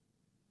fauna,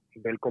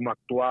 ver cómo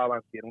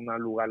actuaban, si era un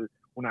lugar,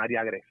 una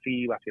área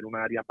agresiva, si era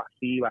una área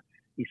pasiva,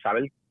 y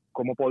saber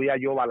cómo podía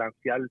yo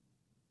balancear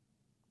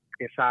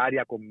esa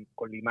área con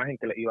la imagen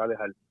que les iba a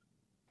dejar.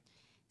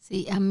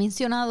 Sí, has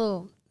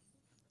mencionado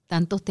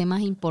tantos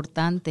temas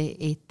importantes.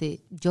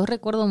 Yo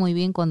recuerdo muy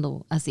bien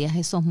cuando hacías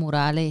esos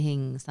murales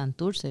en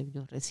Santurce.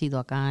 Yo resido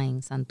acá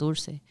en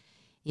Santurce,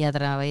 y a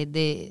través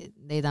de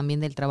también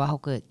del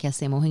trabajo que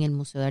hacemos en el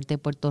Museo de Arte de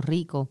Puerto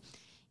Rico.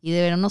 Y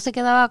de verdad no se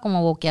quedaba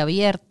como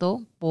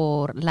boquiabierto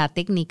por la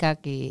técnica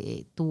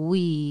que tú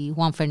y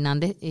Juan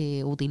Fernández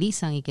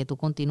utilizan y que tú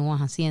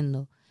continúas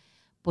haciendo.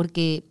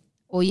 Porque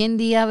hoy en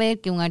día ver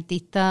que un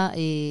artista,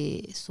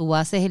 su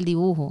base es el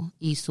dibujo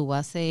y su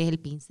base es el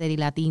pincel y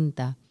la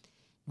tinta,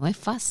 no es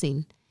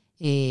fácil,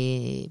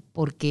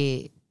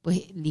 porque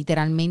pues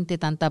literalmente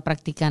tanta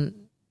práctica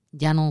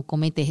ya no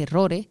cometes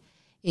errores,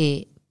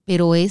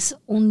 pero es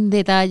un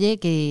detalle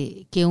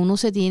que uno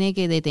se tiene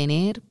que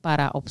detener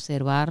para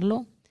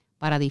observarlo,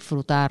 para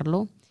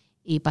disfrutarlo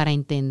y para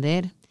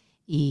entender.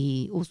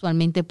 Y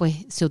usualmente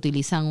pues se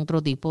utilizan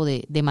otro tipo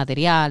de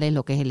materiales,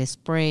 lo que es el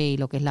spray,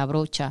 lo que es la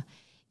brocha,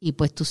 y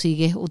pues tú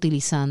sigues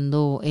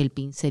utilizando el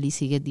pincel y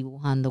sigues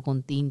dibujando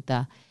con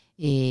tinta.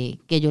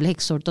 Que yo les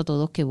exhorto a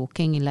todos que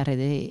busquen en las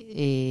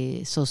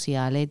redes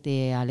sociales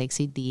de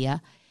Alexis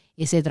Díaz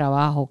ese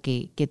trabajo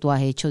que tú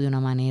has hecho de una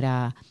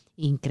manera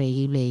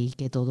increíble y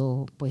que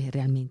todos pues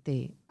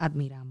realmente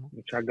admiramos.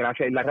 Muchas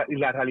gracias. Y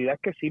la realidad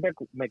es que sí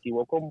me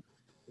equivoco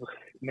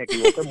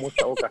en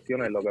muchas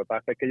ocasiones. Lo que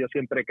pasa es que yo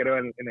siempre creo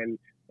en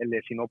el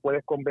de si no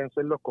puedes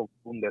convencerlos,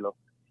 confúndelos.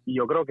 Y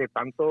yo creo que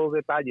tantos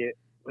detalles,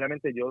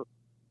 obviamente yo,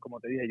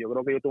 como te dije, yo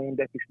creo que yo tengo un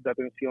déficit de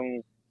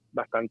atención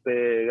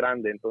bastante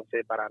grande.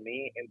 Entonces, para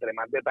mí, entre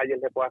más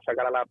detalles le pueda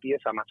sacar a la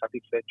pieza, más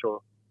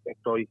satisfecho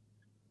estoy.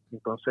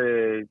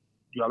 Entonces,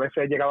 yo a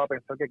veces he llegado a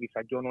pensar que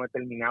quizás yo no he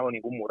terminado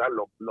ningún mural.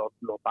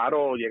 Lo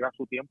paro, llega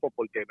su tiempo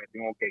porque me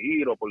tengo que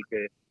ir o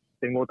porque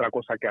tengo otra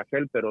cosa que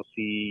hacer, pero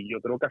si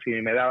yo creo que si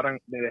me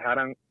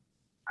dejaran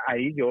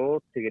ahí,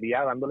 yo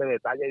seguiría dándole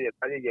detalle y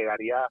detalle,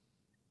 llegaría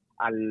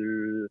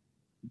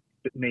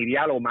me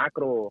iría a lo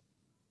macro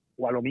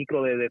o a lo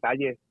micro de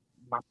detalles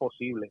más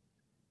posible.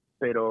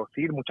 Pero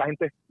sí, mucha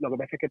gente, lo que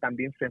pasa es que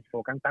también se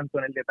enfocan tanto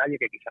en el detalle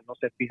que quizás no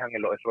se fijan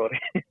en los errores.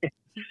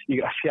 Y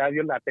gracias a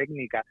Dios la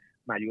técnica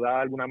me ayuda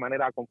de alguna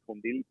manera a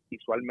confundir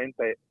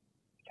visualmente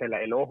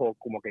el ojo,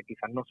 como que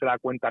quizás no se da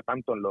cuenta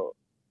tanto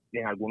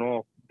en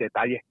algunos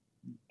detalles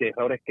de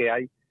errores que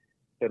hay,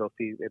 pero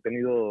sí, he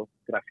tenido,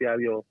 gracias a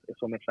Dios,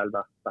 eso me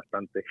salva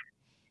bastante.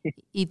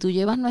 Y tú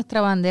llevas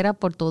nuestra bandera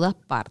por todas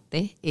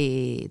partes,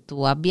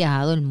 tú has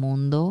viajado el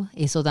mundo,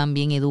 eso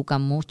también educa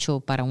mucho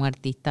para un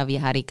artista,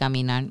 viajar y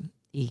caminar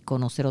y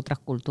conocer otras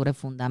culturas,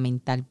 es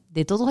fundamental.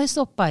 De todos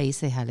esos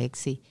países,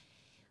 Alexis,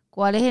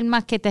 ¿cuál es el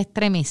más que te ha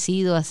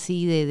estremecido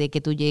así de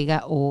que tú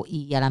llegas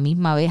y a la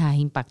misma vez has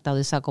impactado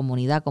esa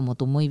comunidad? Como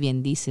tú muy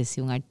bien dices,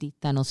 si un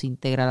artista no se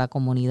integra a la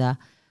comunidad,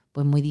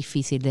 pues muy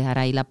difícil dejar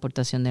ahí la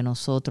aportación de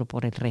nosotros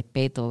por el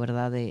respeto,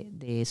 ¿verdad?,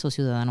 de esos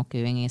ciudadanos que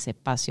viven en ese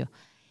espacio.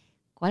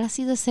 ¿Cuál ha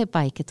sido ese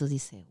país que tú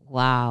dices,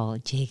 wow,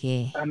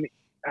 llegué?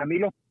 A mí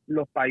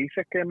los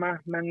países que más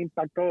me han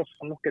impactado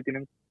son los que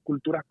tienen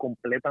culturas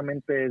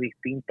completamente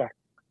distintas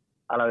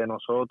a la de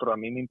nosotros. A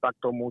mí me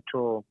impactó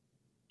mucho.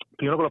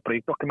 Creo que los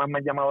proyectos que más me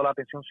han llamado la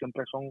atención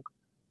siempre son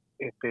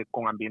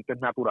con ambientes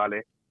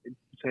naturales.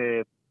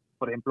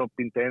 Por ejemplo,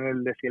 pinté en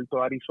el desierto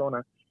de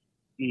Arizona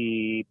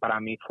y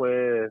para mí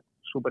fue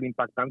súper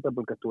impactante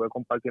porque estuve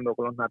compartiendo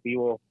con los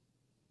nativos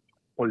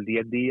por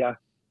 10 días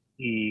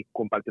y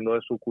compartiendo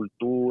de su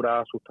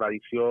cultura, sus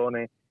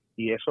tradiciones,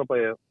 y eso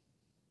pues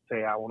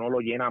a uno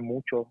lo llena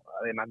mucho,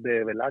 además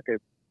de, ¿verdad?, que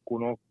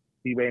uno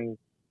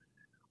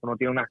uno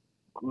tiene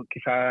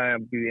quizás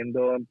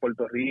viviendo en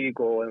Puerto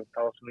Rico o en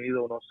Estados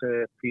Unidos, uno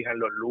se fija en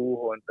los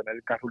lujos, en tener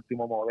el carro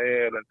último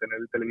modelo, en tener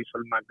el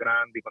televisor más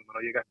grande, y cuando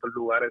uno llega a estos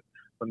lugares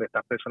donde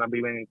estas personas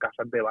viven en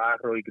casas de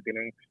barro y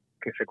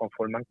que se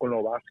conforman con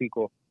lo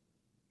básico,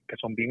 que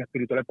son bien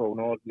espirituales, pues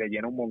uno le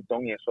llena un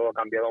montón, y eso ha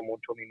cambiado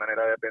mucho mi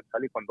manera de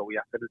pensar. Y cuando voy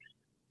a hacer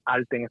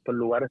arte en estos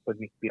lugares, pues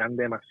me inspiran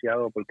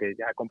demasiado porque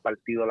ya he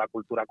compartido la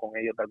cultura con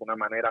ellos de alguna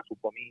manera, su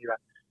comida,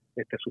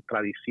 sus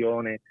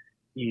tradiciones,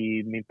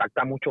 y me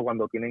impacta mucho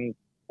cuando tienen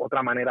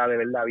otra manera de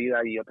ver la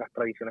vida y otras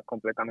tradiciones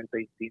completamente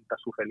distintas,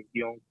 su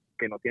religión,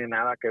 que no tiene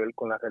nada que ver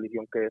con la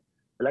religión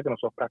 ¿verdad?, que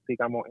nosotros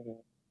practicamos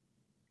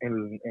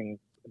en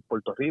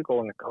Puerto Rico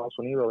o en Estados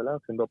Unidos, ¿verdad?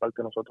 Siendo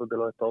parte nosotros de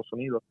los Estados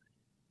Unidos.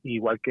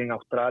 Igual que en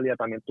Australia,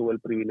 también tuve el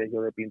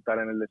privilegio de pintar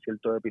en el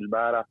desierto de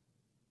Pilbara.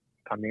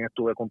 También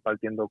estuve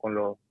compartiendo con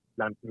los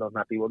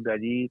nativos de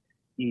allí.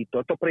 Y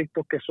todos estos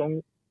proyectos que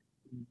son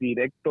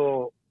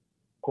directos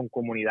con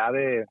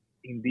comunidades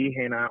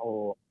indígenas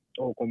o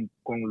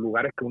con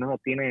lugares que uno no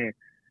tiene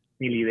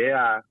ni la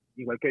idea.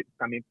 Igual que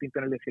también pinté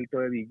en el desierto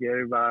de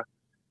Villalba,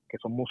 que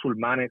son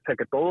musulmanes. O sea,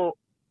 que todo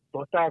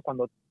está,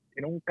 cuando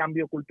tiene un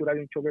cambio cultural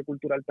y un choque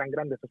cultural tan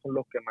grande, esos son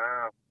los que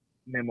más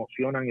me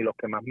emocionan y los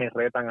que más me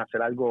retan a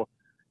hacer algo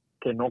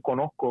que no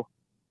conozco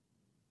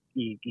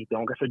y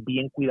tengo que ser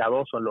bien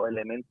cuidadoso en los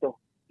elementos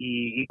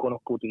y con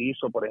los que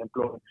utilizo. Por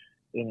ejemplo,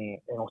 en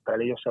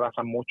Australia ellos se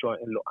basan mucho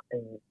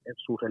en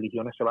sus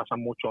religiones, se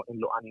basan mucho en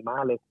los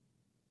animales,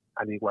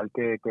 al igual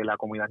que la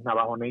comunidad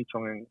Navajo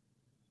Nation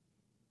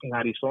en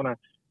Arizona,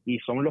 y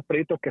son los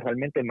proyectos que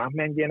realmente más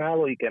me han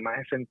llenado y que más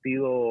he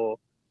sentido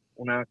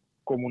una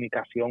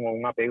comunicación o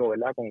un apego,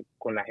 ¿verdad?,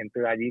 con la gente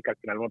de allí, que al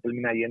final uno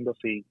termina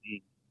yéndose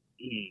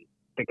y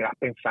te quedas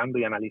pensando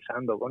y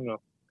analizando, coño,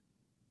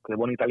 qué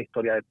bonita la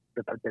historia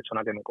de tal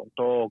persona que me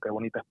contó, qué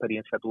bonita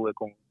experiencia tuve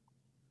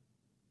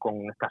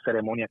con esta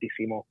ceremonia que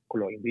hicimos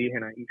con los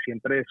indígenas, y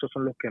siempre esos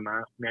son los que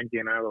más me han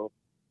llenado.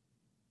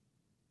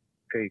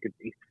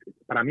 Y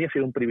para mí ha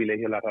sido un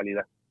privilegio, la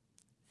realidad.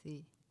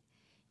 Sí.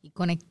 Y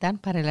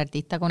para el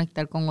artista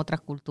conectar con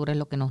otras culturas es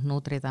lo que nos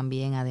nutre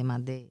también,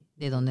 además de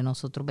donde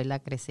nosotros,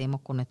 ¿verdad?,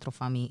 crecemos con nuestros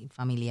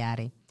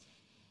familiares.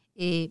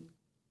 Y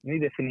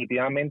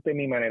definitivamente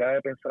mi manera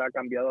de pensar ha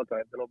cambiado a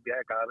través de los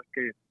viajes. Cada vez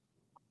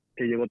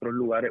que llego a otros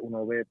lugares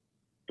uno ve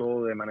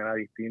todo de manera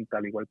distinta,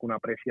 al igual que uno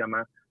aprecia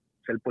más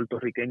ser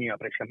puertorriqueño y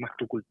aprecias más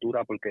tu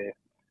cultura, porque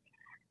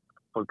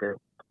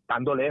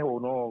estando lejos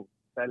uno, o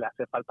sea, le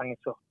hace falta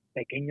esos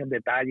pequeños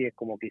detalles,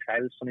 como quizás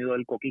el sonido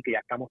del coquí, que ya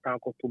estamos tan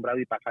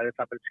acostumbrados y pasar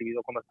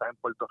desapercibido como estás en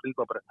Puerto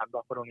Rico, pero estando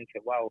afuera uno dice,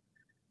 wow,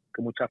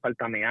 que mucha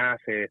falta me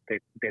hace,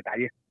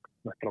 detalles,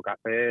 nuestro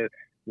café,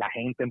 la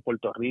gente en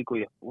Puerto Rico,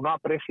 y uno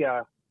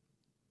aprecia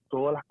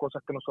todas las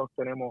cosas que nosotros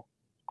tenemos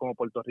como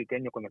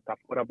puertorriqueños cuando está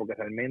afuera, porque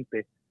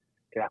realmente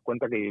te das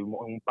cuenta que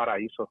vivimos en un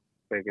paraíso,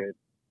 de que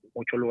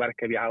muchos lugares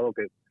que he viajado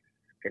que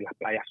las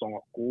playas son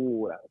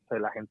oscuras, o sea,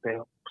 la gente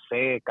es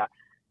seca,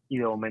 y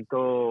de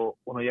momento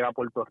uno llega a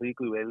Puerto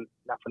Rico y ve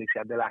la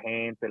felicidad de la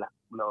gente,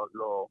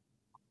 lo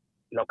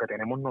que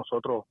tenemos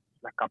nosotros,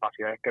 las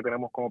capacidades que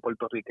tenemos como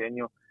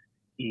puertorriqueños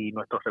y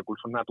nuestros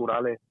recursos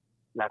naturales.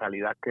 La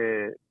realidad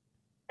es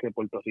que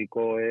Puerto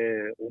Rico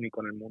es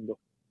único en el mundo.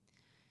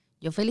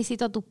 Yo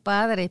felicito a tus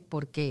padres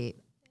porque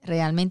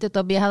realmente tú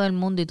has viajado el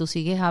mundo y tú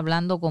sigues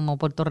hablando como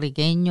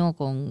puertorriqueño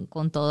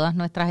con todas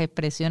nuestras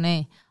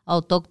expresiones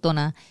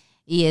autóctonas,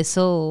 y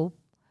eso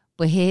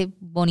pues es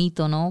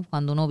bonito, ¿no?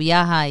 Cuando uno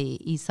viaja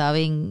y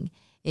saben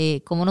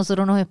cómo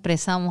nosotros nos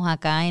expresamos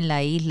acá en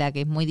la isla,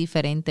 que es muy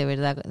diferente,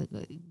 ¿verdad?,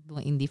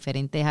 en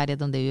diferentes áreas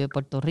donde vive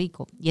Puerto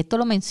Rico. Y esto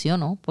lo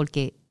menciono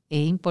porque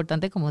es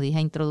importante, como dije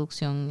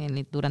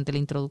durante la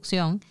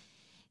introducción,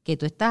 que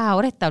tú estás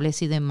ahora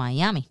establecido en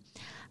Miami.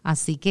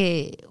 Así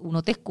que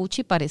uno te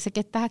escucha y parece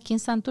que estás aquí en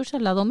Santurce,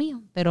 al lado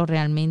mío, pero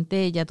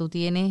realmente ya tú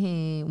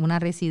tienes una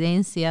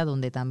residencia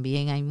donde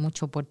también hay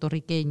muchos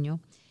puertorriqueños.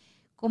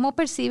 ¿Cómo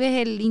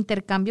percibes el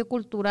intercambio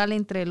cultural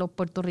entre los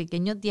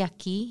puertorriqueños de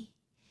aquí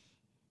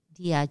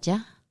y de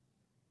allá?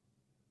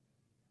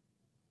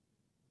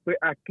 Pues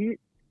aquí,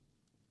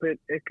 pues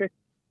es que es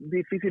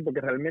difícil,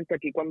 porque realmente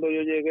aquí cuando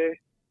yo llegué,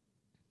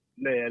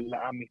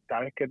 las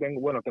amistades que tengo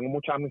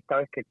muchas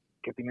amistades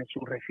que tienen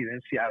su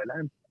residencia,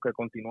 ¿verdad?, que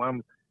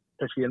continúan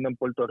residiendo en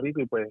Puerto Rico,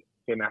 y pues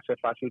que me hace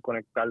fácil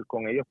conectar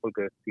con ellos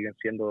porque siguen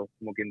siendo,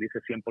 como quien dice,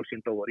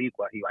 100%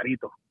 boricuas y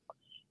baritos.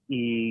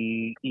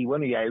 Y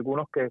bueno, y hay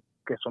algunos que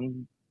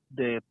son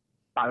de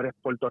padres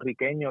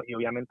puertorriqueños, y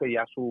obviamente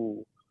ya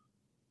su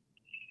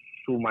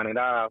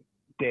manera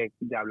de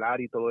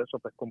hablar y todo eso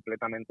pues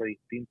completamente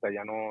distinta.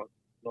 Ya no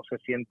se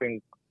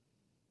sienten,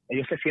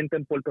 ellos se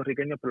sienten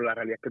puertorriqueños, pero la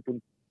realidad es que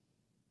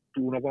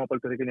uno como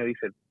puertorriqueño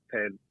dice,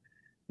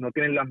 no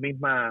tienen las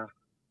mismas,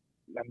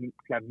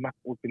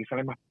 utilizan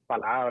las mismas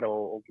palabras,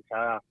 o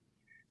quizás,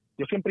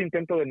 yo siempre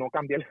intento de no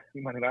cambiar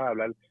mi manera de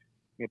hablar.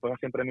 Mi esposa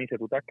siempre me dice,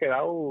 tú te has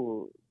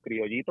quedado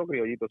criollito,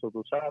 eso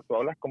tú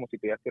hablas como si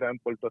te hubieras quedado en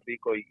Puerto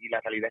Rico, y la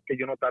realidad es que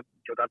yo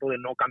trato de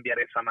no cambiar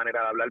esa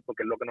manera de hablar,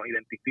 porque es lo que nos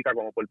identifica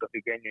como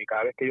puertorriqueños, y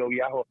cada vez que yo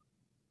viajo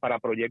para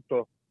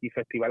proyectos y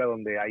festivales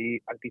donde hay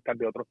artistas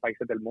de otros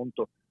países del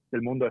mundo,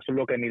 eso es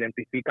lo que me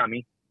identifica a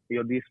mí.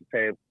 Ellos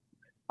dicen,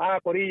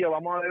 corillo,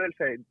 vamos a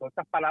beberse, todas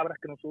estas palabras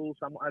que nosotros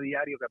usamos a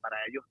diario, que para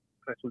ellos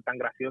resultan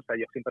graciosas,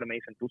 ellos siempre me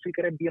dicen, tú sí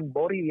que eres bien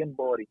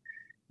bori,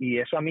 y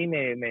eso a mí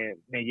me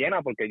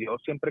llena, porque yo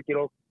siempre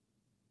quiero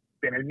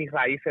tener mis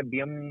raíces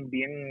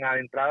bien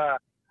adentradas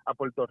a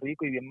Puerto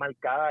Rico y bien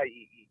marcadas,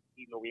 y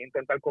lo voy a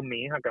intentar con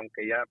mi hija, que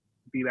aunque ella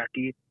vive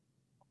aquí,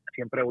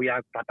 siempre voy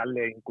a tratar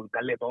de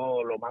inculcarle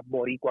todo lo más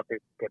boricua que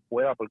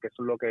pueda, porque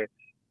eso es lo que,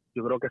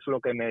 yo creo que eso es lo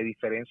que me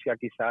diferencia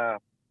quizá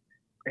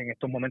en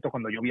estos momentos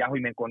cuando yo viajo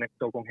y me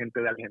conecto con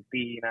gente de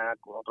Argentina,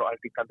 con otros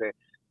artistas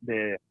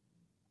de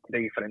de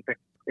diferentes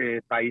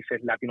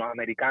países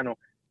latinoamericanos,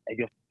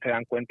 ellos se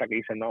dan cuenta que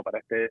dicen, no, para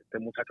este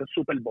muchacho es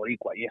súper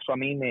boricua, y eso a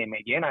mí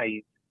me llena,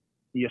 y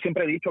yo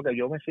siempre he dicho que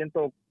yo me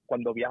siento,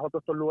 cuando viajo a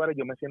todos estos lugares,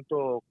 yo me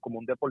siento como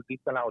un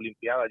deportista en las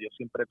Olimpiadas. Yo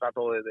siempre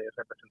trato de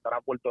representar a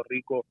Puerto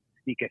Rico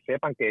y que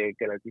sepan que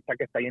el artista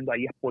que está yendo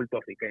ahí es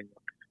puertorriqueño,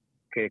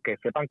 que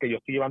sepan que yo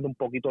estoy llevando un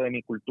poquito de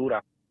mi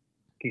cultura.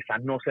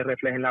 Quizás no se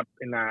refleje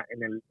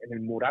en el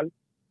mural,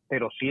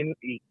 pero sí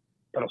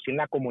en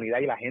la comunidad,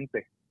 y la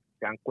gente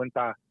se dan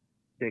cuenta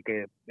de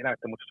que, mira,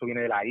 este muchacho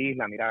viene de la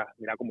isla, mira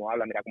cómo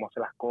habla, mira cómo hace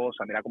las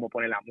cosas, mira cómo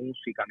pone la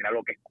música, mira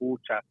lo que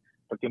escucha,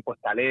 todo el tiempo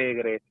está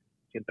alegre,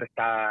 siempre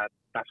está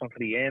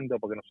sonriendo,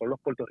 porque nosotros los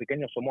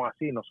puertorriqueños somos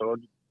así,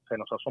 nosotros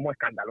somos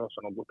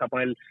escandalosos, nos gusta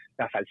poner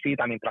la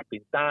salsita mientras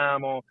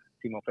pintamos,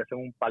 si me ofrecen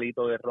un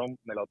palito de ron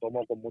me lo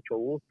tomo con mucho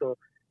gusto,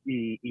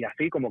 y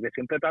así como que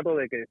siempre trato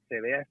de que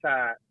se vea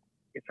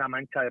esa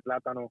mancha de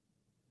plátano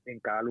en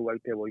cada lugar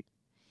que voy.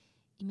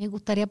 Y me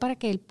gustaría, para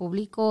que el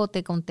público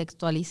te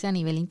contextualice a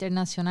nivel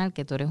internacional,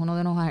 que tú eres uno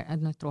de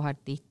nuestros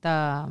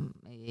artistas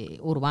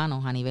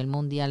urbanos a nivel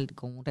mundial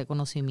con un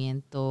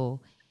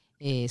reconocimiento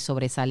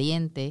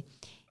sobresaliente,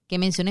 que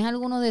menciones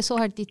algunos de esos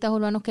artistas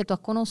urbanos que tú has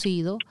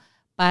conocido,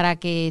 para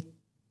que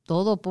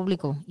todo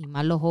público, y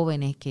más los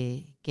jóvenes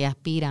que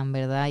aspiran,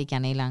 ¿verdad?, y que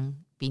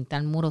anhelan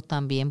pintar muros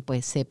también,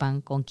 pues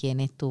sepan con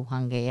quiénes tú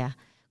jangueas,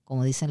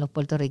 como dicen los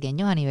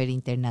puertorriqueños, a nivel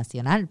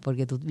internacional,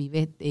 porque tú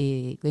vives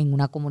en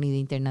una comunidad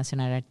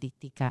internacional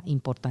artística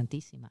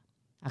importantísima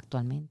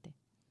actualmente.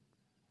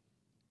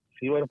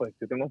 Sí, bueno, pues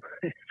yo tengo,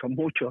 son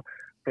muchos,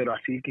 pero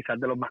así quizás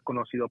de los más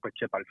conocidos, pues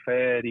Che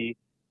Palferi,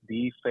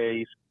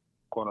 D-Face,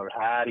 Conor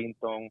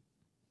Harrington,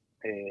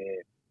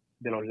 de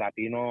los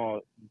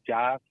latinos,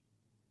 Jazz,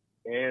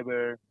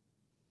 Ever,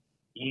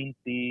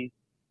 Inti,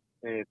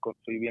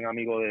 soy bien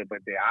amigo de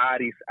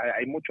Aris,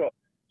 hay muchos,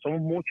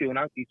 somos muchos,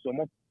 y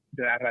somos,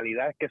 de la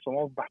realidad es que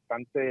somos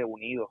bastante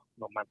unidos,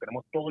 nos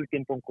mantenemos todo el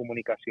tiempo en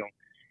comunicación,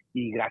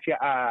 y gracias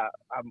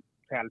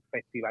o sea, al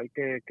festival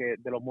que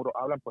de los muros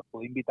hablan, pues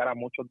pude invitar a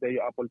muchos de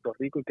ellos a Puerto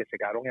Rico, y que se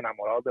quedaron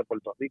enamorados de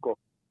Puerto Rico.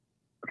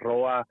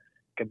 Roa,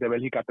 que es de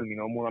Bélgica,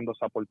 terminó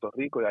mudándose a Puerto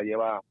Rico, ya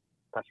lleva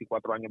casi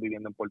 4 años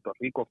viviendo en Puerto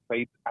Rico.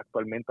 Faith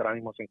actualmente ahora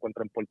mismo se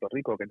encuentra en Puerto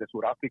Rico, que es de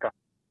Sudáfrica,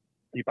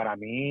 y a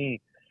mí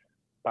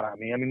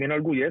me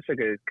enorgullece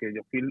que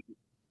yo fui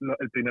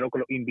el primero que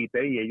los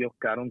invité, y ellos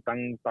quedaron tan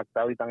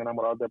impactados y tan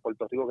enamorados de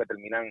Puerto Rico que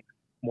terminan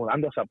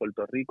mudándose a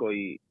Puerto Rico,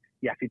 y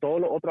así todos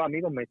los otros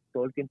amigos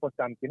todo el tiempo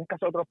están, tienes que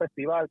hacer otro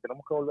festival,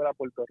 tenemos que volver a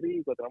Puerto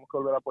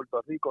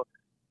Rico,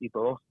 y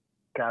todos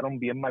quedaron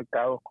bien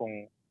marcados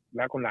con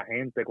la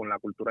gente, con la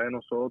cultura de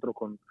nosotros,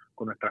 con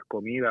nuestras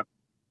comidas.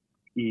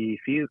 Y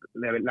sí,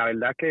 la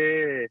verdad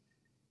que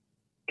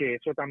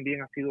eso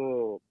también ha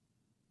sido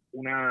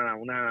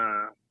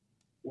una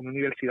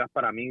universidad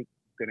para mí,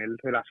 tener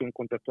relación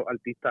con todos estos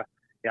artistas.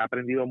 He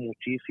aprendido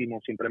muchísimo,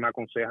 siempre me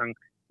aconsejan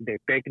de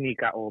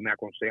técnica, o me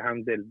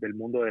aconsejan del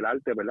mundo del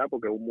arte, ¿verdad?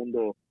 Porque es un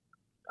mundo,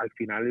 al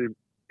final,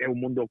 es un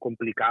mundo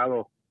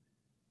complicado,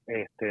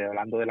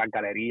 hablando de las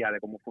galerías, de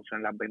cómo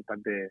funcionan las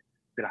ventas de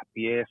las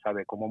piezas,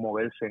 de cómo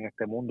moverse en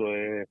este mundo,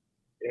 es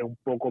un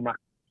poco más,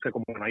 o sea,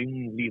 como no hay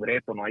un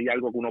libreto, no hay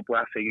algo que uno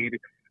pueda seguir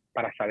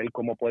para saber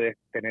cómo puedes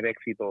tener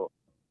éxito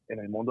en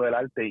el mundo del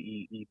arte,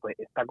 y pues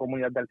esta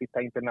comunidad de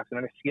artistas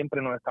internacionales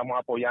siempre nos estamos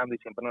apoyando y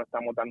siempre nos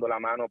estamos dando la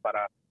mano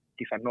para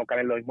quizás no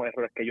caer en los mismos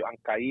errores que ellos han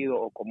caído,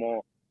 o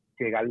cómo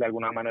llegar de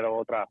alguna manera u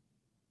otra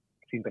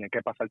sin tener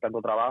que pasar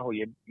tanto trabajo,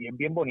 y es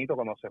bien bonito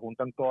cuando se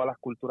juntan todas las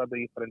culturas de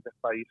diferentes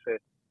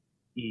países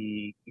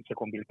y se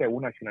convierte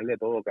una al final de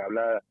todo, que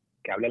habla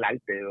el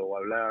arte, o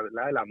habla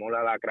del amor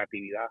a la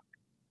creatividad.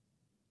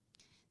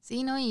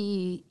 Sí, ¿no?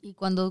 Y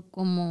cuando,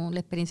 como la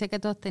experiencia que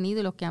tú has tenido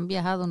y los que han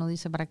viajado, nos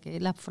dice, para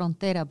que las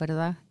fronteras,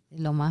 ¿verdad?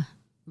 Lo más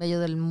bello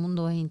del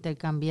mundo es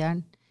intercambiar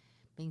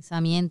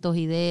pensamientos,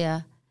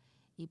 ideas,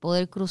 y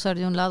poder cruzar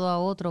de un lado a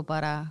otro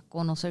para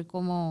conocer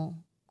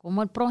cómo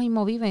el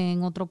prójimo vive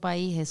en otro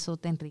país. Eso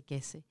te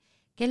enriquece.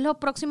 ¿Qué es lo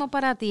próximo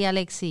para ti,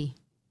 Alexis?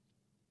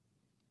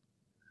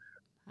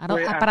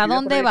 Pues, ¿Para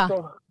dónde va?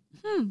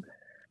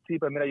 Sí,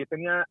 pues mira,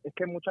 es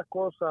que muchas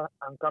cosas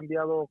han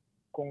cambiado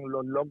con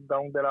los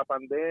lockdowns de la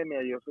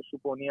pandemia. Yo se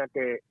suponía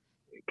que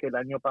el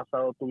año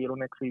pasado tuviera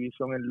una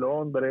exhibición en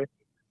Londres.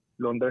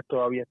 Londres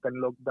todavía está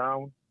en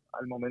lockdown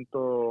al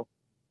momento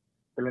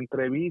de la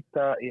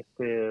entrevista.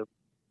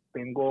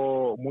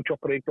 Tengo muchos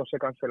proyectos se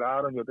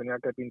cancelaron. Yo tenía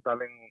que pintar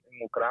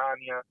en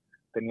Ucrania,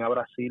 tenía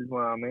Brasil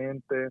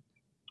nuevamente,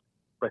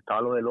 pues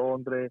estaba lo de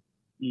Londres,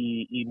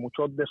 y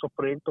muchos de esos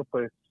proyectos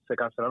pues se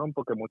cancelaron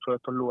porque muchos de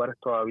estos lugares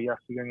todavía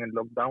siguen en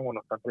lockdown o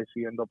no están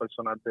recibiendo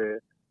personal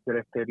del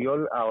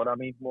exterior. Ahora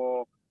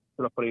mismo,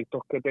 los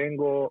proyectos que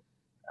tengo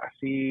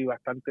así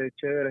bastante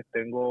chéveres,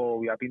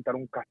 voy a pintar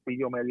un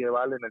castillo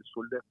medieval en el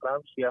sur de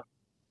Francia,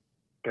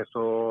 que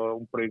eso es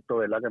un proyecto,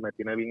 ¿verdad?, que me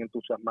tiene bien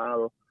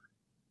entusiasmado.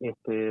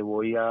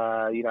 Voy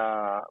a ir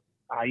a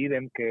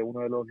Idem, que es uno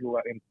de los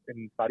lugares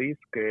en París,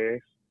 que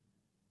es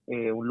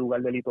un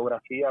lugar de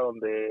litografía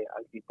donde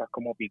artistas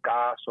como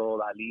Picasso,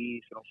 Dalí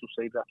hicieron sus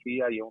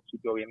serigrafías, y es un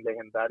sitio bien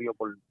legendario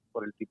por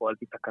el tipo de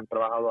artistas que han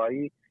trabajado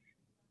ahí.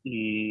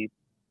 Y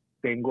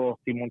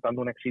estoy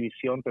montando una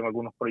exhibición, tengo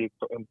algunos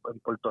proyectos en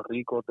Puerto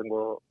Rico,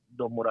 tengo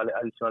 2 murales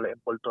adicionales en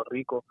Puerto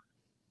Rico,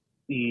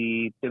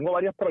 y tengo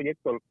varios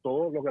proyectos.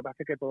 Todo lo que pasa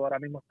es que todo ahora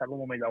mismo está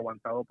como medio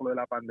aguantado por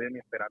la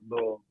pandemia,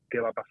 esperando qué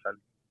va a pasar.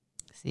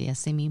 Sí,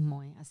 así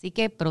mismo es. Así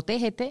que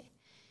protégete,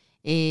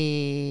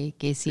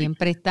 que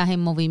siempre estás en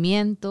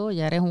movimiento,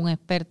 ya eres un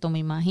experto, me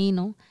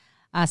imagino,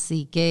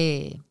 así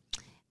que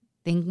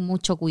ten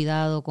mucho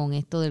cuidado con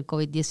esto del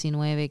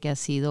COVID-19, que ha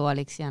sido,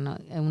 Alexia,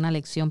 una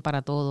lección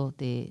para todos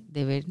de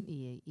ver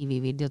y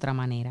vivir de otra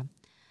manera.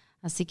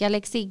 Así que,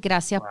 Alexis,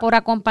 gracias por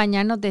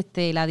acompañarnos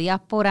desde la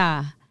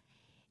diáspora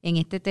en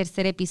este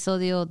tercer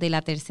episodio de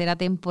la tercera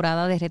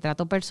temporada de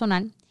Retrato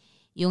Personal,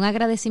 y un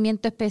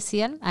agradecimiento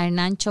especial a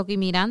Hernán Choqui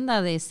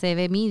Miranda de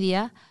CB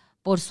Media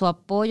por su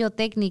apoyo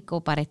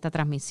técnico para esta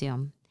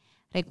transmisión.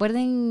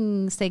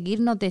 Recuerden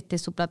seguirnos desde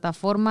su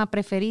plataforma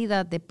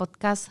preferida de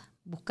podcast,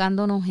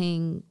 buscándonos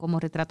como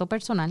Retrato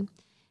Personal.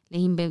 Les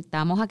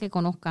invitamos a que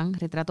conozcan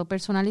Retrato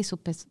Personal y sus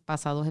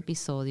pasados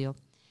episodios.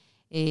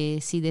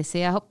 Si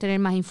deseas obtener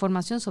más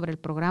información sobre el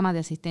programa de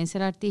asistencia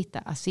al artista,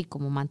 así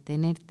como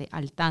mantenerte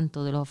al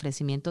tanto de los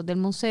ofrecimientos del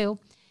museo,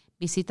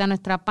 visita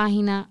nuestra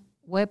página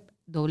web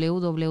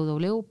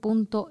www.mapr.org.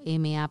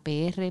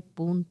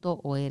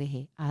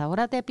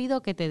 Ahora te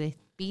pido que te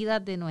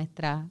despidas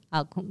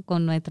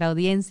con nuestra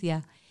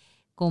audiencia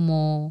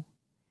como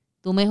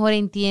tú mejor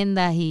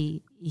entiendas,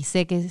 y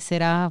sé que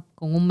será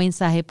con un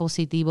mensaje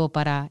positivo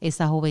para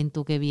esa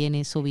juventud que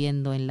viene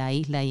subiendo en la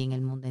isla y en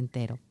el mundo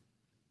entero.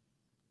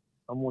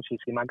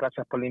 Muchísimas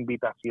gracias por la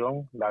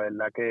invitación. La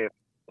verdad que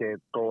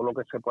todo lo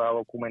que se pueda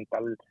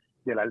documentar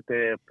del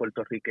arte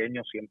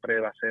puertorriqueño siempre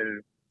va a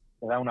ser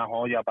una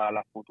joya para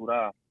las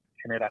futuras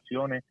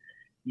generaciones,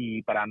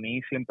 y para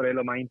mí siempre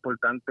lo más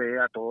importante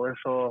es a todos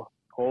esos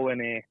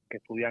jóvenes que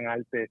estudian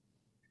arte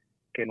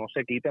que no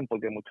se quiten,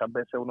 porque muchas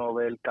veces uno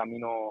ve el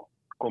camino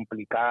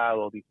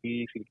complicado,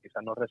 difícil,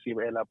 quizás no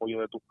recibes el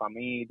apoyo de tu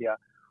familia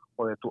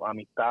o de tus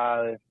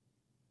amistades,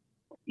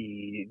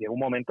 y llega un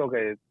momento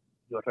que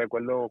yo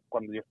recuerdo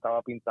cuando yo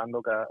estaba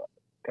pintando que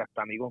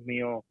hasta amigos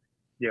míos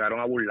llegaron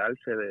a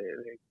burlarse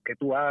de ¿qué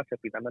tú haces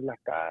pintando en las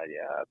calles,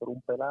 por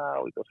un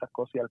pelado y todas esas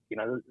cosas? Y al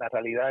final la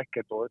realidad es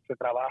que todo ese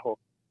trabajo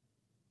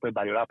pues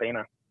valió la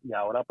pena, y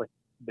ahora pues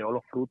veo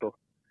los frutos.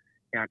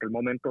 En aquel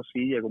momento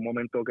sí, llegó un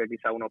momento que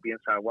quizá uno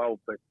piensa, wow,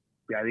 pues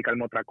voy a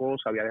dedicarme a otra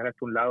cosa, voy a dejar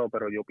esto a un lado,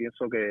 pero yo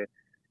pienso que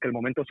el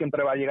momento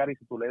siempre va a llegar, y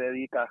si tú le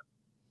dedicas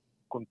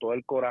con todo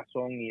el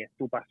corazón y es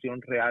tu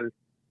pasión real,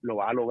 lo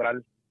vas a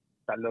lograr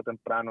tarde o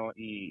temprano,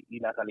 y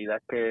la realidad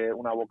es que es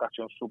una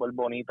vocación súper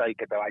bonita y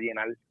que te va a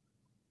llenar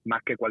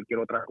más que cualquier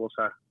otra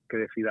cosa que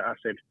decidas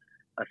hacer.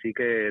 Así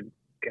que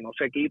no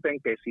se quiten,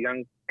 que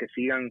sigan,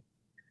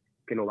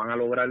 que lo van a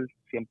lograr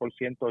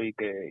 100%, y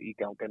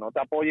que aunque no te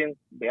apoyen,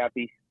 ve a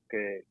ti,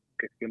 que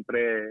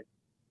siempre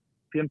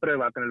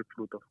va a tener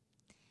fruto.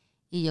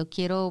 Y yo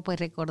quiero pues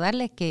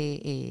recordarles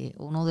que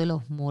uno de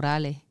los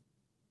murales,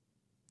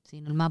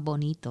 si no el más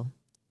bonito,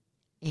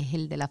 es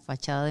el de la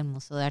fachada del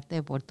Museo de Arte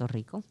de Puerto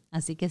Rico.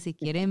 Así que si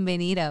quieren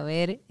venir a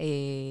ver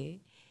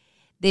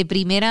de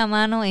primera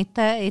mano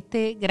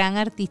este gran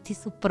artista y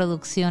sus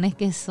producciones,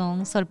 que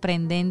son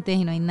sorprendentes,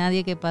 y no hay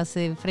nadie que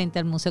pase frente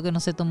al museo que no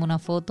se tome una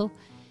foto,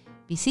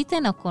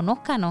 visítenos,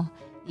 conózcanos,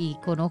 y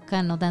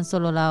conozcan no tan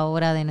solo la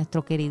obra de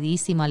nuestro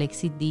queridísimo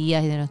Alexis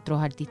Díaz y de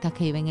nuestros artistas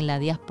que viven en la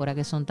diáspora,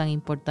 que son tan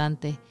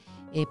importantes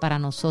para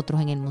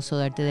nosotros en el Museo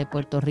de Arte de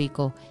Puerto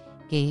Rico,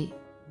 que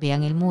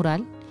vean el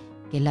mural,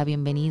 que es la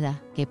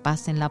bienvenida, que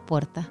pasen la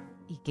puerta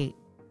y que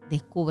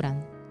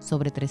descubran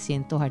sobre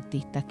 300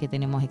 artistas que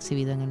tenemos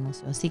exhibidos en el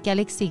museo. Así que,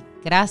 Alexis,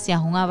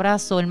 gracias, un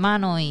abrazo,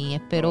 hermano, y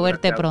espero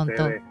verte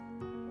pronto.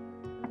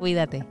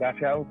 Cuídate.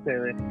 Gracias a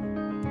ustedes.